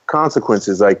external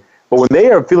consequences. But when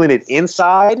they are feeling it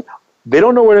inside, they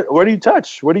don't know where do you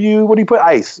touch? Where do you put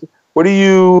ice? Where do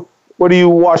you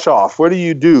wash off? Where do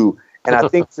you do? And I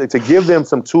think to give them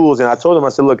some tools, and I told them, I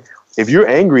said, look, if you're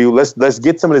angry, let's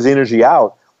get some of this energy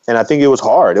out. And I think it was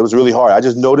hard. It was really hard. I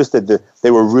just noticed that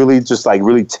they were really just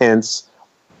really tense.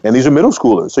 And these are middle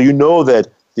schoolers. So that,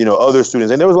 other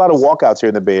students, and there was a lot of walkouts here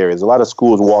in the Bay Area. There's a lot of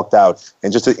schools walked out,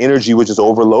 and just the energy was just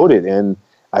overloaded. And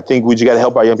I think we just got to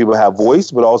help our young people have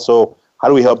voice, but also how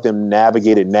do we help them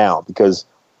navigate it now? Because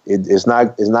it's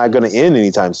not going to end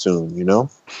anytime soon, Yeah.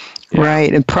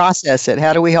 Right, and process it.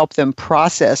 How do we help them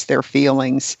process their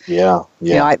feelings? Yeah.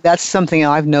 That's something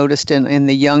I've noticed in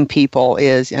the young people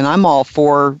and I'm all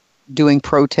for doing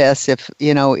protests if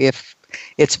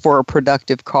it's for a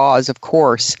productive cause, of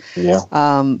course. Yeah.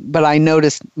 But I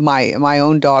noticed my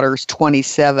own daughter's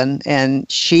 27,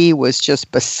 and she was just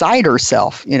beside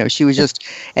herself. She was just,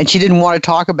 and she didn't want to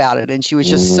talk about it, and she was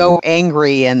just so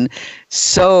angry and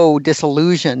so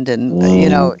disillusioned,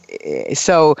 and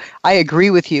so I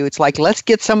agree with you. It's let's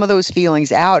get some of those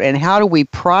feelings out, and how do we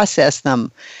process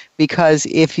them? Because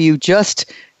if you just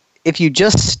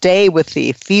stay with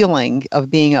the feeling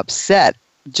of being upset,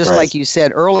 just like you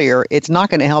said earlier, it's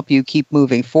not going to help you keep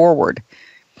moving forward.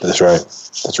 That's right.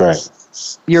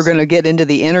 You're going to get into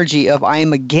the energy of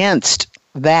I'm against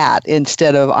that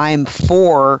instead of I'm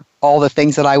for all the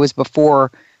things that I was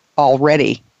before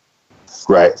already.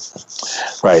 Right.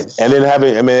 And then I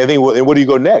think, what do you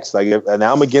go next?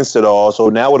 Now I'm against it all. So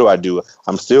now what do I do?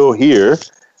 I'm still here,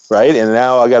 right? And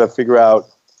now I got to figure out,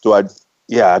 I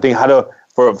think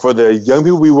for the young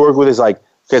people we work with, is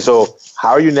okay, so how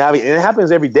are you navigating? And it happens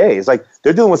every day. It's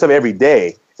they're dealing with stuff every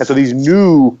day. And so these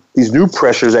new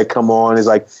pressures that come on is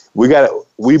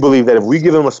we believe that if we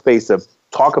give them a space to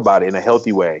talk about it in a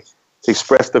healthy way, to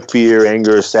express the fear,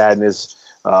 anger, sadness,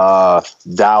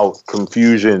 doubt,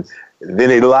 confusion,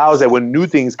 then it allows that when new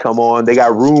things come on, they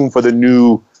got room for the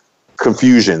new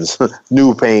confusions,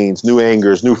 new pains, new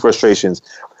angers, new frustrations.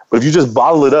 But if you just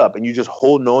bottle it up and you just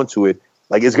holding on to it,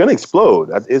 like it's going to explode.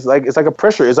 It's like a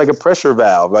pressure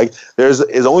valve. Like there's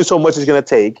only so much it's going to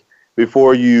take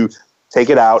before you take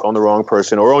it out on the wrong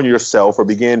person or on yourself, or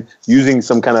begin using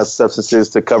some kind of substances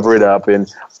to cover it up. And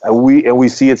we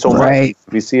see it so much.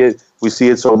 We see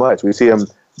it so much. We see them,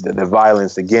 the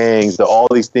violence, the gangs, all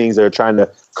these things that are trying to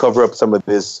cover up some of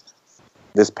this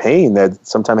pain that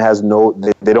sometimes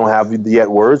they don't have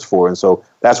yet words for. And so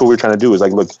that's what we're trying to do is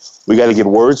like, look, we got to give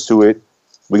words to it.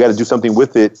 We got to do something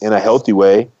with it in a healthy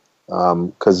way.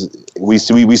 Cause we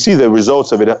see the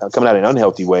results of it coming out in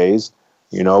unhealthy ways.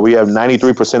 You know, we have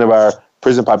 93% of our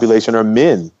prison population are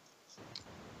men.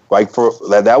 Like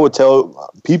that would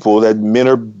tell people that men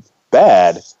are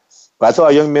bad. But I tell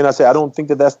our young men, I say, I don't think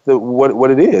that's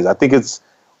what it is. I think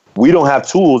we don't have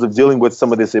tools of dealing with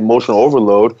some of this emotional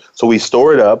overload. So we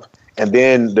store it up. And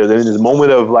then there's this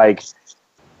moment of like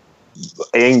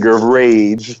anger,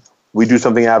 rage. We do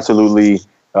something absolutely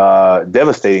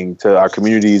devastating to our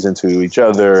communities and to each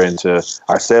other and to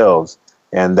ourselves.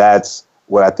 And that's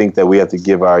what I think that we have to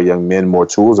give our young men more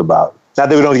tools about. Not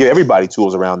that we don't give everybody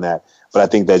tools around that, but I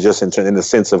think that just in the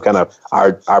sense of kind of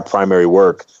our primary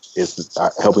work is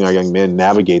helping our young men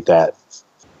navigate that.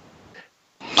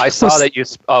 I saw that you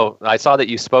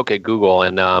spoke at Google,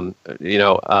 and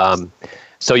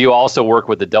so you also work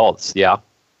with adults, yeah?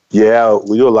 Yeah,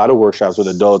 we do a lot of workshops with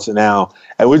adults now,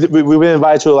 and we've been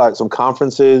invited to some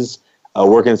conferences,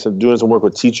 doing some work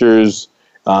with teachers,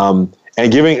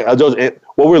 and giving adults.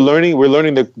 What we're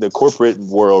learning the corporate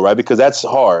world, right? Because that's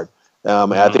hard.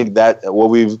 And I think that what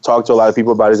we've talked to a lot of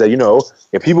people about is that, you know,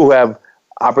 if people who have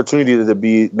opportunity to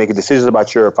be making decisions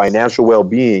about your financial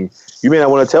well-being, you may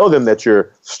not want to tell them that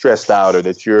you're stressed out or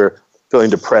that you're feeling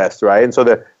depressed, right? And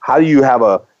so how do you have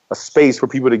a space for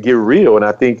people to get real? And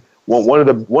I think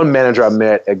one manager I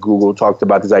met at Google talked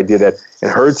about this idea that in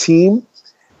her team,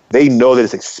 they know that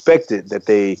it's expected that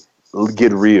they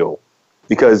get real.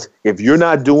 Because if you're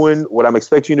not doing what I'm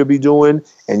expecting you to be doing,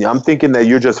 and I'm thinking that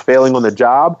you're just failing on the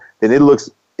job, then it looks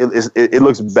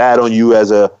bad on you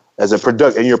as a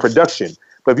in your production.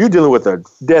 But if you're dealing with a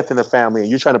death in the family and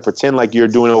you're trying to pretend like you're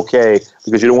doing okay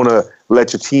because you don't want to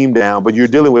let your team down, but you're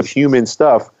dealing with human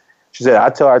stuff, she said, I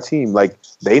tell our team, like,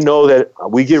 they know that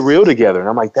we get real together. And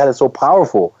I'm like, that is so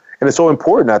powerful. And it's so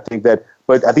important, I think but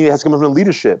I think it has to come from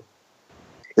leadership.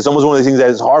 It's almost one of the things that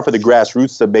is hard for the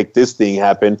grassroots to make this thing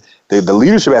happen. The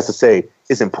leadership has to say,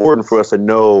 it's important for us to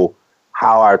know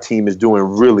how our team is doing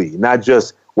really, not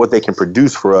just what they can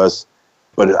produce for us,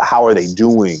 but how are they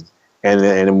doing? And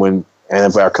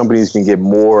if our companies can get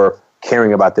more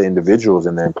caring about the individuals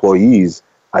and the employees,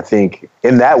 I think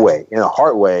in that way, in a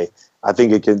heart way, I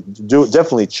think it can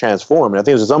definitely transform. And I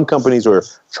think there's some companies who are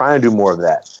trying to do more of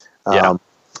that. Yeah.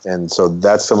 And so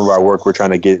that's some of our work we're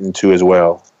trying to get into as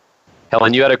well.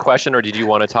 Helen, you had a question, or did you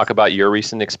want to talk about your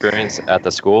recent experience at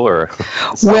the school? Or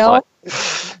well,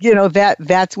 you know,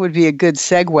 that would be a good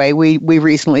segue. We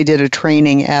recently did a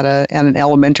training at an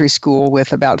elementary school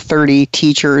with about 30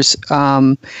 teachers,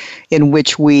 in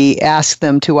which we asked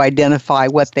them to identify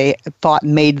what they thought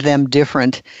made them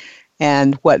different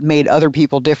and what made other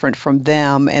people different from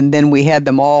them, and then we had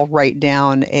them all write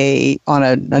down on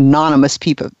an anonymous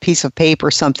piece of paper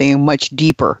something much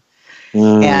deeper.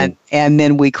 And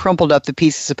then we crumpled up the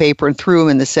pieces of paper and threw them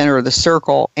in the center of the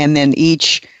circle. And then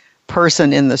each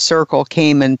person in the circle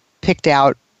came and picked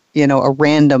out, you know, a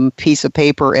random piece of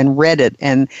paper and read it.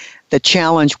 And the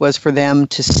challenge was for them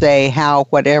to say how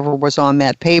whatever was on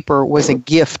that paper was a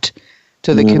gift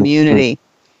to the community.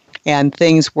 And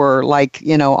things were like,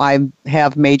 you know, I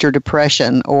have major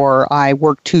depression, or I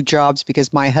work 2 jobs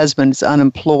because my husband's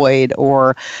unemployed,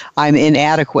 or I'm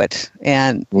inadequate.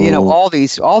 And, you know, all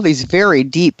these very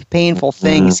deep, painful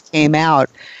things came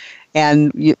out.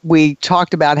 And we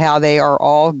talked about how they are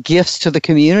all gifts to the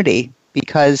community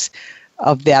because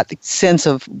of that sense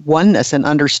of oneness and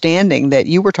understanding that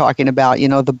you were talking about, you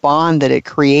know, the bond that it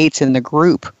creates in the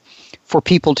group for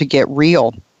people to get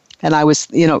real. And I was,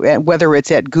 you know, whether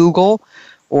it's at Google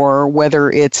or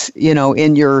whether it's, you know,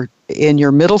 in your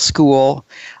middle school,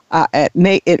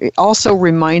 it also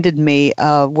reminded me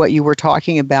of what you were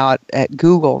talking about at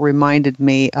Google, reminded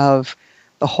me of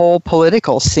the whole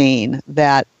political scene,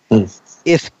 that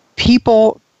if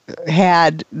people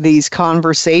had these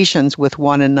conversations with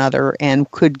one another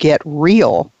and could get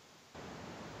real,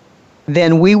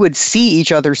 then we would see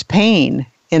each other's pain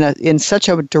in such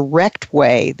a direct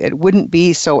way that it wouldn't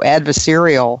be so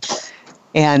adversarial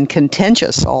and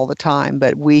contentious all the time,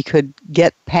 but we could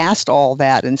get past all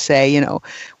that and say, you know,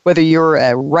 whether you're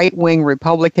a right-wing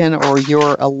Republican or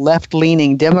you're a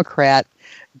left-leaning Democrat,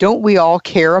 don't we all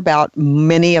care about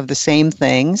many of the same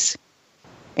things?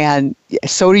 And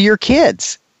so do your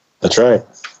kids. That's right.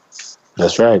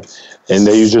 That's right. And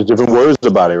they use just different words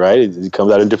about it, right? It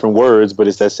comes out in different words, but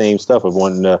it's that same stuff of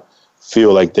wanting to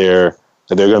feel like they're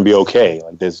going to be okay.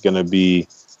 Like it's going to be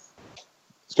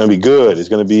good. It's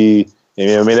going to be,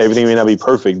 I mean, everything may not be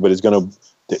perfect, but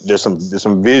there's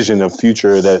some vision of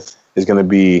future that is going to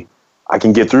be, I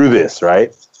can get through this,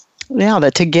 right? Yeah,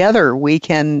 that together we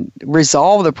can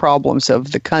resolve the problems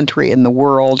of the country and the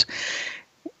world,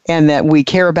 and that we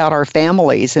care about our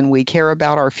families and we care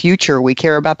about our future. We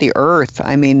care about the earth.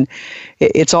 I mean,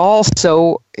 it's all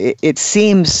so, it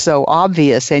seems so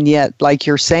obvious, and yet, like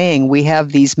you're saying, we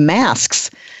have these masks.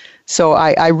 So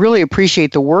I really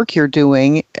appreciate the work you're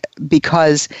doing,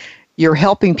 because you're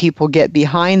helping people get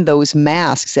behind those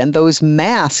masks, and those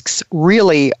masks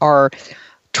really are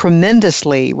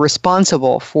tremendously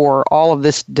responsible for all of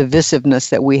this divisiveness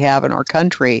that we have in our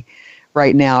country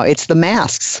right now. It's the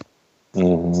masks.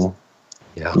 Mm-hmm.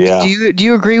 Yeah. Do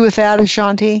you agree with that,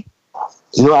 Ashanti?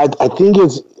 I think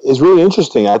it's really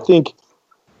interesting. I think,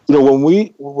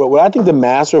 what I think the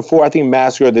masks are for, I think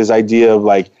masks are this idea of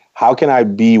like, how can I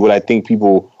be what I think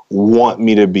people want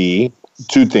me to be?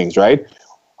 Two things, right?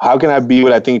 How can I be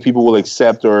what I think people will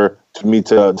accept, or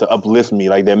to uplift me,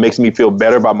 like that makes me feel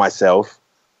better about myself?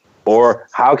 Or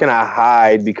how can I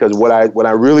hide because what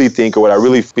I really think or what I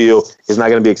really feel is not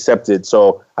going to be accepted,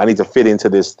 so I need to fit into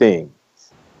this thing.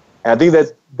 And I think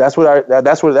that's what I mean.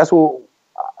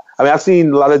 I've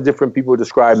seen a lot of different people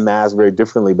describe masks very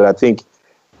differently, but I think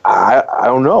I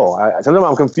don't know. Sometimes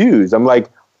I'm confused. I'm like,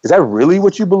 is that really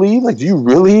what you believe? Like, do you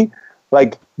really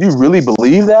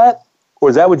believe that, or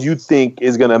is that what you think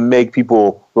is going to make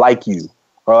people like you,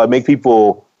 or make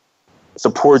people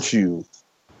support you?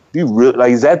 Do you really,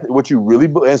 like, is that what you really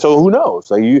believe? And so who knows?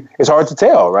 Like, it's hard to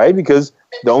tell, right? Because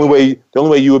the only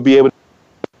way you would be able to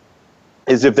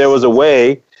is if there was a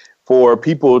way for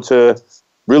people to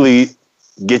really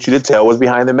get you to tell what's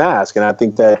behind the mask. And I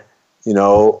think that,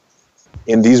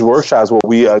 in these workshops, what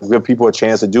we give people a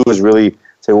chance to do is really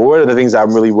say, well, what are the things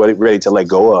I'm really ready to let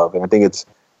go of? And I think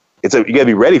you got to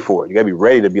be ready for it. You got to be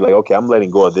ready to be like, okay, I'm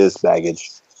letting go of this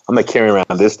baggage. I'm not carrying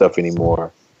around this stuff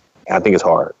anymore. And I think it's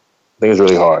hard. I think it's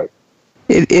really hard.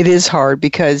 It is hard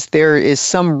because there is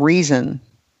some reason.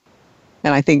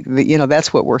 And I think that,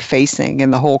 that's what we're facing in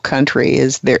the whole country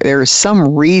is there is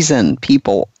some reason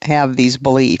people have these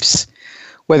beliefs,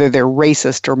 whether they're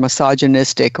racist or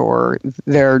misogynistic or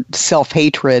they're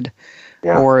self-hatred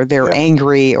or they're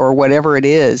angry or whatever it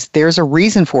is. There's a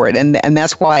reason for it. And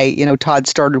that's why, Todd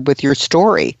started with your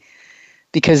story,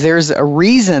 because there's a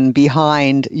reason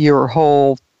behind your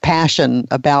whole passion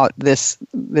about this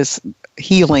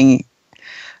healing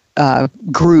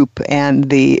group and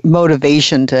the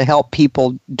motivation to help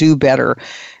people do better.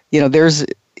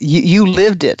 You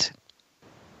lived it.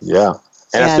 Yeah.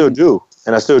 And I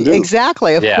still do.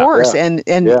 Exactly, of course. Yeah.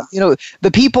 And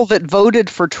the people that voted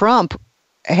for Trump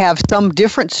have some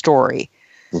different story.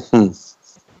 Mm-hmm.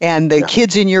 And the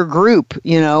kids in your group,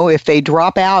 if they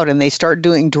drop out and they start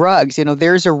doing drugs,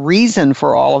 there's a reason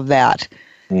for all of that.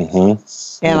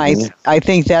 Mm-hmm. And I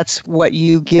think that's what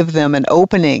you give them an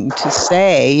opening to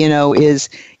say, is,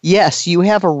 yes, you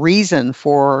have a reason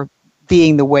for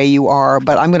being the way you are,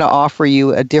 but I'm going to offer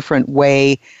you a different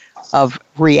way of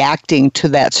reacting to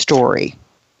that story.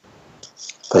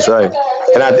 That's right.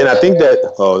 And I think that,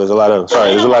 there's a lot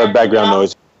of background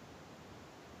noise.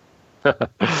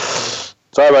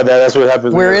 Sorry about that. That's what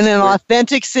happens. We're in an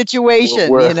authentic situation,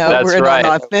 We're in an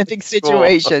authentic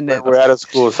situation. We're out of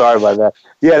school. Sorry about that.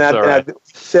 Yeah, and I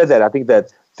said that. I think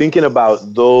that thinking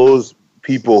about those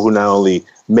people who not only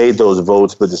made those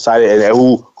votes, but decided, and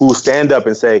who stand up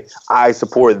and say, I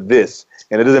support this.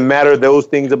 And it doesn't matter those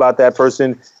things about that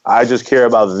person. I just care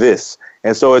about this.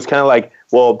 And so it's kind of like,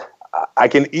 well, I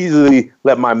can easily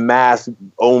let my mask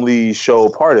only show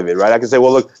part of it, right? I can say,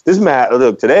 well, look,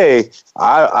 today,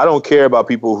 I don't care about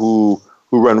people who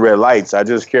run red lights. I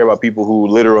just care about people who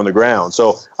litter on the ground.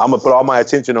 So I'm going to put all my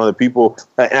attention on the people.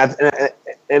 And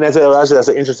that's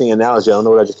an interesting analogy. I don't know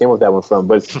where I just came up with that one from.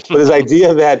 But this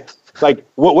idea that, like,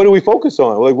 what do we focus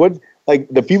on? Like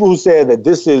the people who said that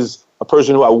this is a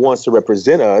person who wants to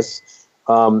represent us,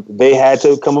 they had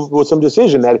to come up with some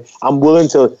decision that I'm willing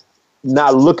to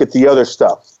not look at the other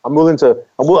stuff. I'm willing.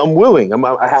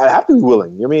 I have to be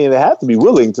willing. I have to be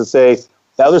willing to say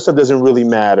the other stuff doesn't really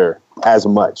matter as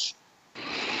much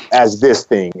as this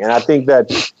thing. And I think that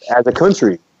as a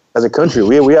country,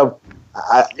 we have,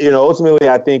 ultimately,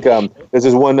 I think there's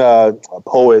this one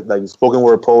poet, like spoken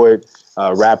word poet,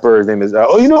 rapper. His name is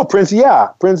Prince.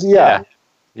 Prince.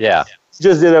 Yeah.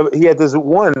 He had this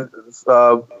one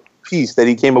piece that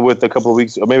he came up with a couple of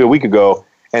weeks or maybe a week ago,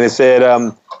 and it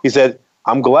said, he said,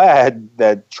 I'm glad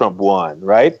that Trump won,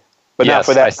 right? But Yes,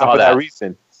 not I saw for that. that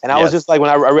reason. And I was just like, when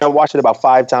I watched it about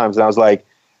 5 times, and I was like,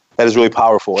 that is really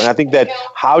powerful. And I think that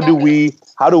how do we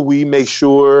make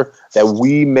sure that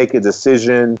we make a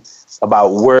decision about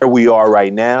where we are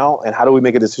right now, and how do we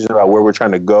make a decision about where we're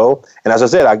trying to go? And as I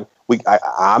said,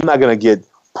 I'm not going to get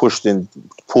pushed and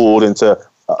pulled into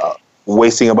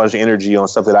wasting a bunch of energy on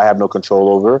stuff that I have no control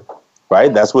over,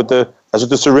 right? That's what the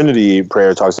serenity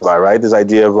prayer talks about, right? This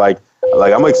idea of like I'm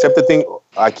gonna accept the thing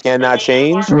I cannot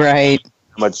change. Right.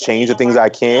 I'm gonna change the things I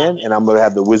can, and I'm gonna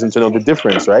have the wisdom to know the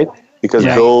difference, right? Because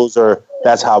Yeah.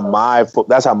 that's how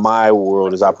my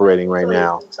world is operating right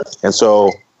now, and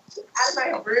so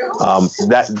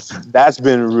that's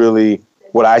been really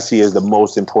what I see as the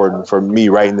most important for me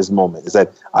right in this moment, is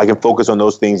that I can focus on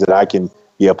those things that I can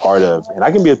be a part of, and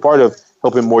I can be a part of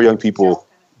helping more young people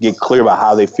get clear about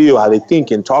how they feel, how they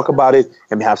think, and talk about it,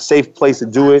 and have a safe place to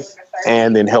do it,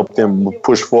 and then help them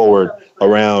push forward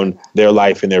around their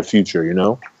life and their future,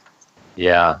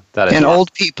 Yeah, that is And awesome.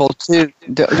 old people, too.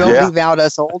 Don't leave out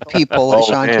us old people,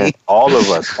 Ashanti. Man. All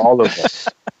of us.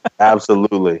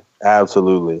 Absolutely.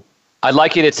 I'd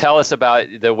like you to tell us about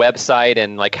the website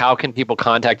and like how can people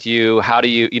contact you? How do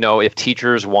you, if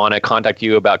teachers want to contact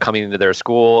you about coming into their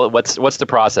school, what's the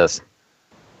process?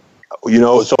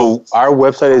 So our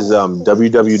website is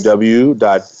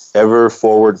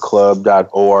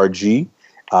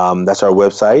www.everforwardclub.org. That's our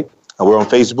website. We're on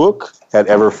Facebook at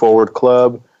Everforward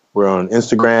Club. We're on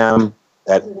Instagram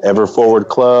at Everforward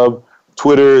Club.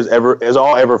 Twitter is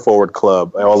all Everforward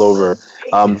Club all over.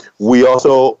 We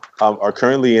also are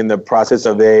currently in the process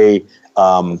of a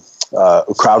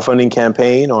crowdfunding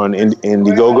campaign on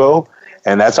Indiegogo,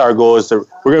 and that's our goal. We're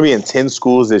going to be in 10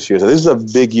 schools this year, so this is a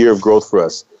big year of growth for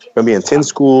us. We're going to be in 10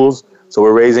 schools, so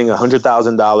we're raising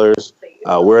 $100,000.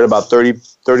 We're at about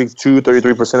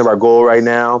 33% of our goal right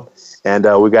now, and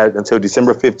we got until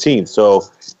December 15th. So,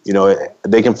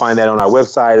 they can find that on our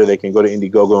website, or they can go to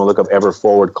Indiegogo and look up Ever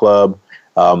Forward Club.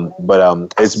 But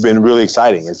it's been really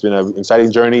exciting. It's been an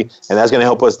exciting journey, and that's going to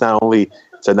help us not only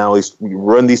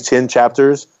run these 10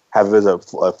 chapters, have as a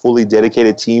fully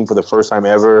dedicated team for the first time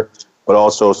ever, but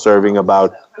also serving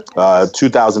about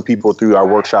 2,000 people through our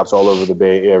workshops all over the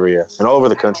Bay Area and all over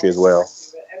the country as well.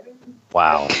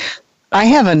 Wow. I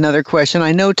have another question.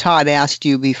 I know Todd asked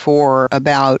you before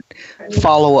about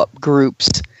follow-up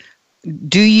groups.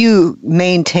 Do you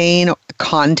maintain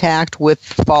contact with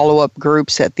follow-up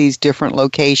groups at these different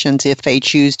locations if they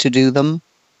choose to do them?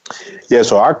 Yeah,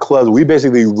 so our clubs, we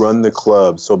basically run the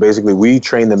clubs. So basically we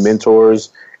train the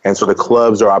mentors, and so the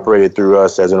clubs are operated through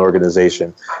us as an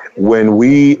organization. When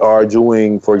we are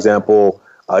doing, for example,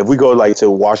 if we go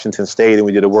to Washington State and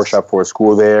we did a workshop for a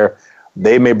school there,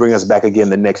 they may bring us back again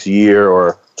the next year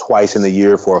or twice in the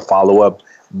year for a follow-up,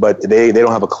 but they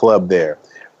don't have a club there.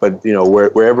 But,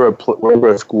 wherever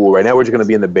a school, right now we're just going to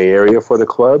be in the Bay Area for the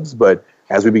clubs, but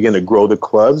as we begin to grow the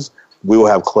clubs, we will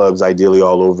have clubs ideally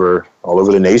all over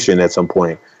the nation at some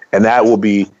point. And that will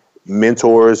be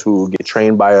mentors who get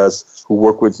trained by us, who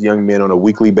work with young men on a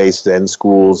weekly basis in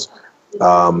schools.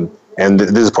 And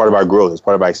this is part of our growth. It's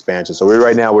part of our expansion. So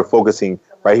right now we're focusing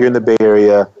right here in the Bay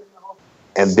Area,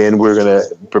 and then we're going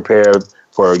to prepare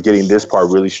for getting this part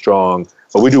really strong.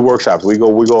 But we do workshops. We go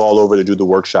all over to do the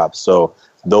workshops. So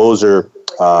those are,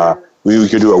 we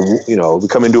could do we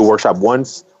come and do a workshop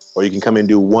once, or you can come and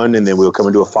do one, and then we'll come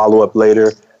and do a follow-up later.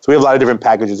 So we have a lot of different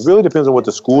packages. It really depends on what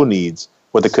the school needs,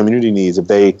 what the community needs. If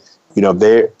they're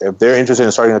interested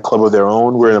in starting a club of their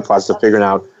own, we're in the process of figuring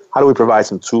out how do we provide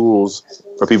some tools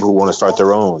for people who want to start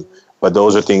their own. But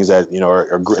those are things that,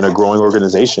 are in a growing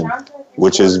organization,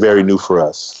 which is very new for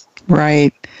us.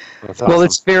 Right. That's awesome. Well,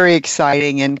 it's very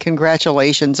exciting, and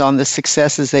congratulations on the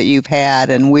successes that you've had,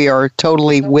 and we are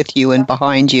totally with you and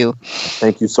behind you.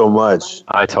 Thank you so much.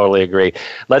 I totally agree.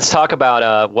 Let's talk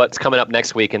about what's coming up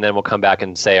next week, and then we'll come back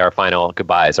and say our final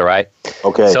goodbyes, all right?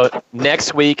 Okay. So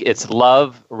next week, it's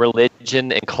Love,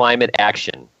 Religion, and Climate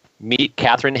Action. Meet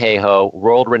Katharine Hayhoe,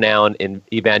 world-renowned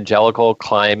evangelical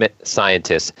climate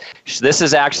scientist. This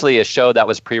is actually a show that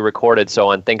was pre-recorded, so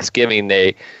on Thanksgiving,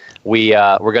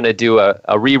 we're going to do a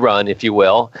rerun, if you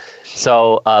will.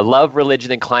 So love,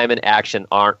 religion, and climate action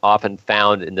aren't often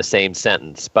found in the same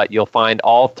sentence, but you'll find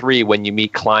all three when you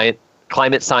meet climate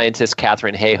scientist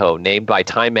Katharine Hayhoe, named by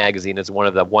Time Magazine as one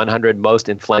of the 100 most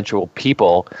influential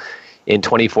people in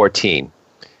 2014.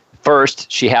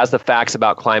 First, she has the facts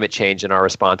about climate change and our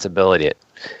responsibility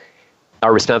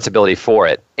for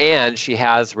it, and she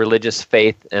has religious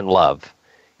faith and love.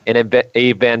 She's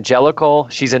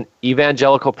an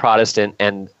evangelical Protestant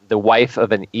and the wife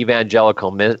of an evangelical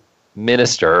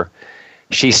minister.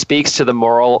 She speaks to the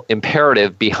moral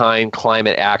imperative behind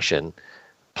climate action.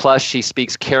 Plus, she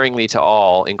speaks caringly to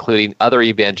all, including other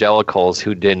evangelicals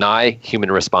who deny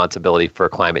human responsibility for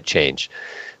climate change.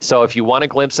 So if you want a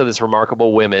glimpse of this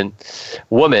remarkable woman,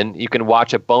 you can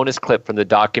watch a bonus clip from the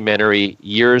documentary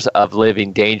Years of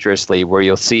Living Dangerously, where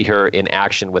you'll see her in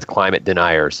action with climate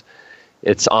deniers.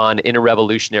 It's on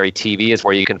Interrevolutionary TV is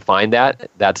where you can find that.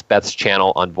 That's Beth's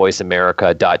channel on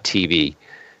voiceamerica.tv.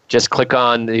 Just click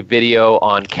on the video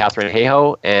on Katharine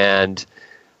Hayhoe, and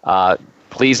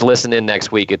please listen in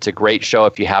next week. It's a great show.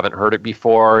 If you haven't heard it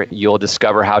before, you'll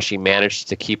discover how she managed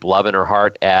to keep love in her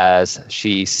heart as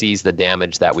she sees the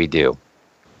damage that we do.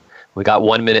 We got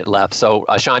 1 minute left. So,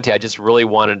 Ashanti, I just really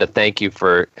wanted to thank you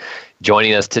for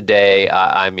joining us today.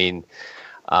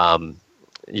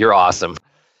 You're awesome.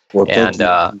 Well, thank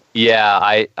you.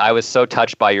 I was so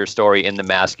touched by your story in the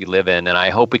mask you live in, and I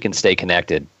hope we can stay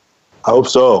connected. I hope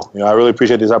so. I really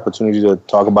appreciate this opportunity to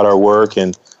talk about our work,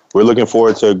 and we're looking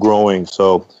forward to growing.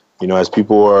 So, as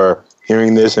people are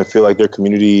hearing this and feel like their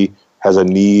community has a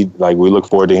need, we look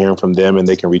forward to hearing from them, and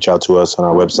they can reach out to us on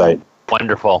our website.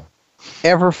 Wonderful.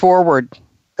 Ever forward.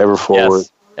 Ever forward.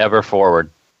 Yes, ever forward.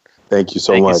 Thank you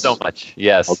so much. Thank you so much.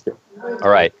 Yes. Okay.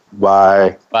 All right.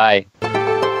 Bye. Bye.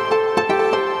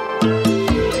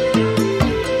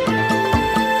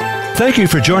 Thank you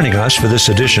for joining us for this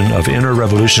edition of Inner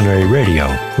Revolutionary Radio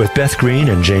with Beth Green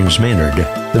and James Maynard.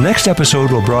 The next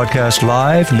episode will broadcast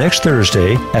live next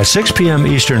Thursday at 6 p.m.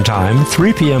 Eastern Time,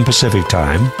 3 p.m. Pacific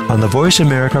Time on the Voice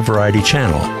America Variety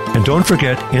Channel. And don't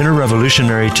forget Inner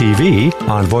Revolutionary TV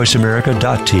on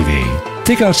voiceamerica.tv.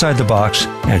 Think outside the box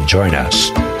and join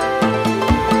us.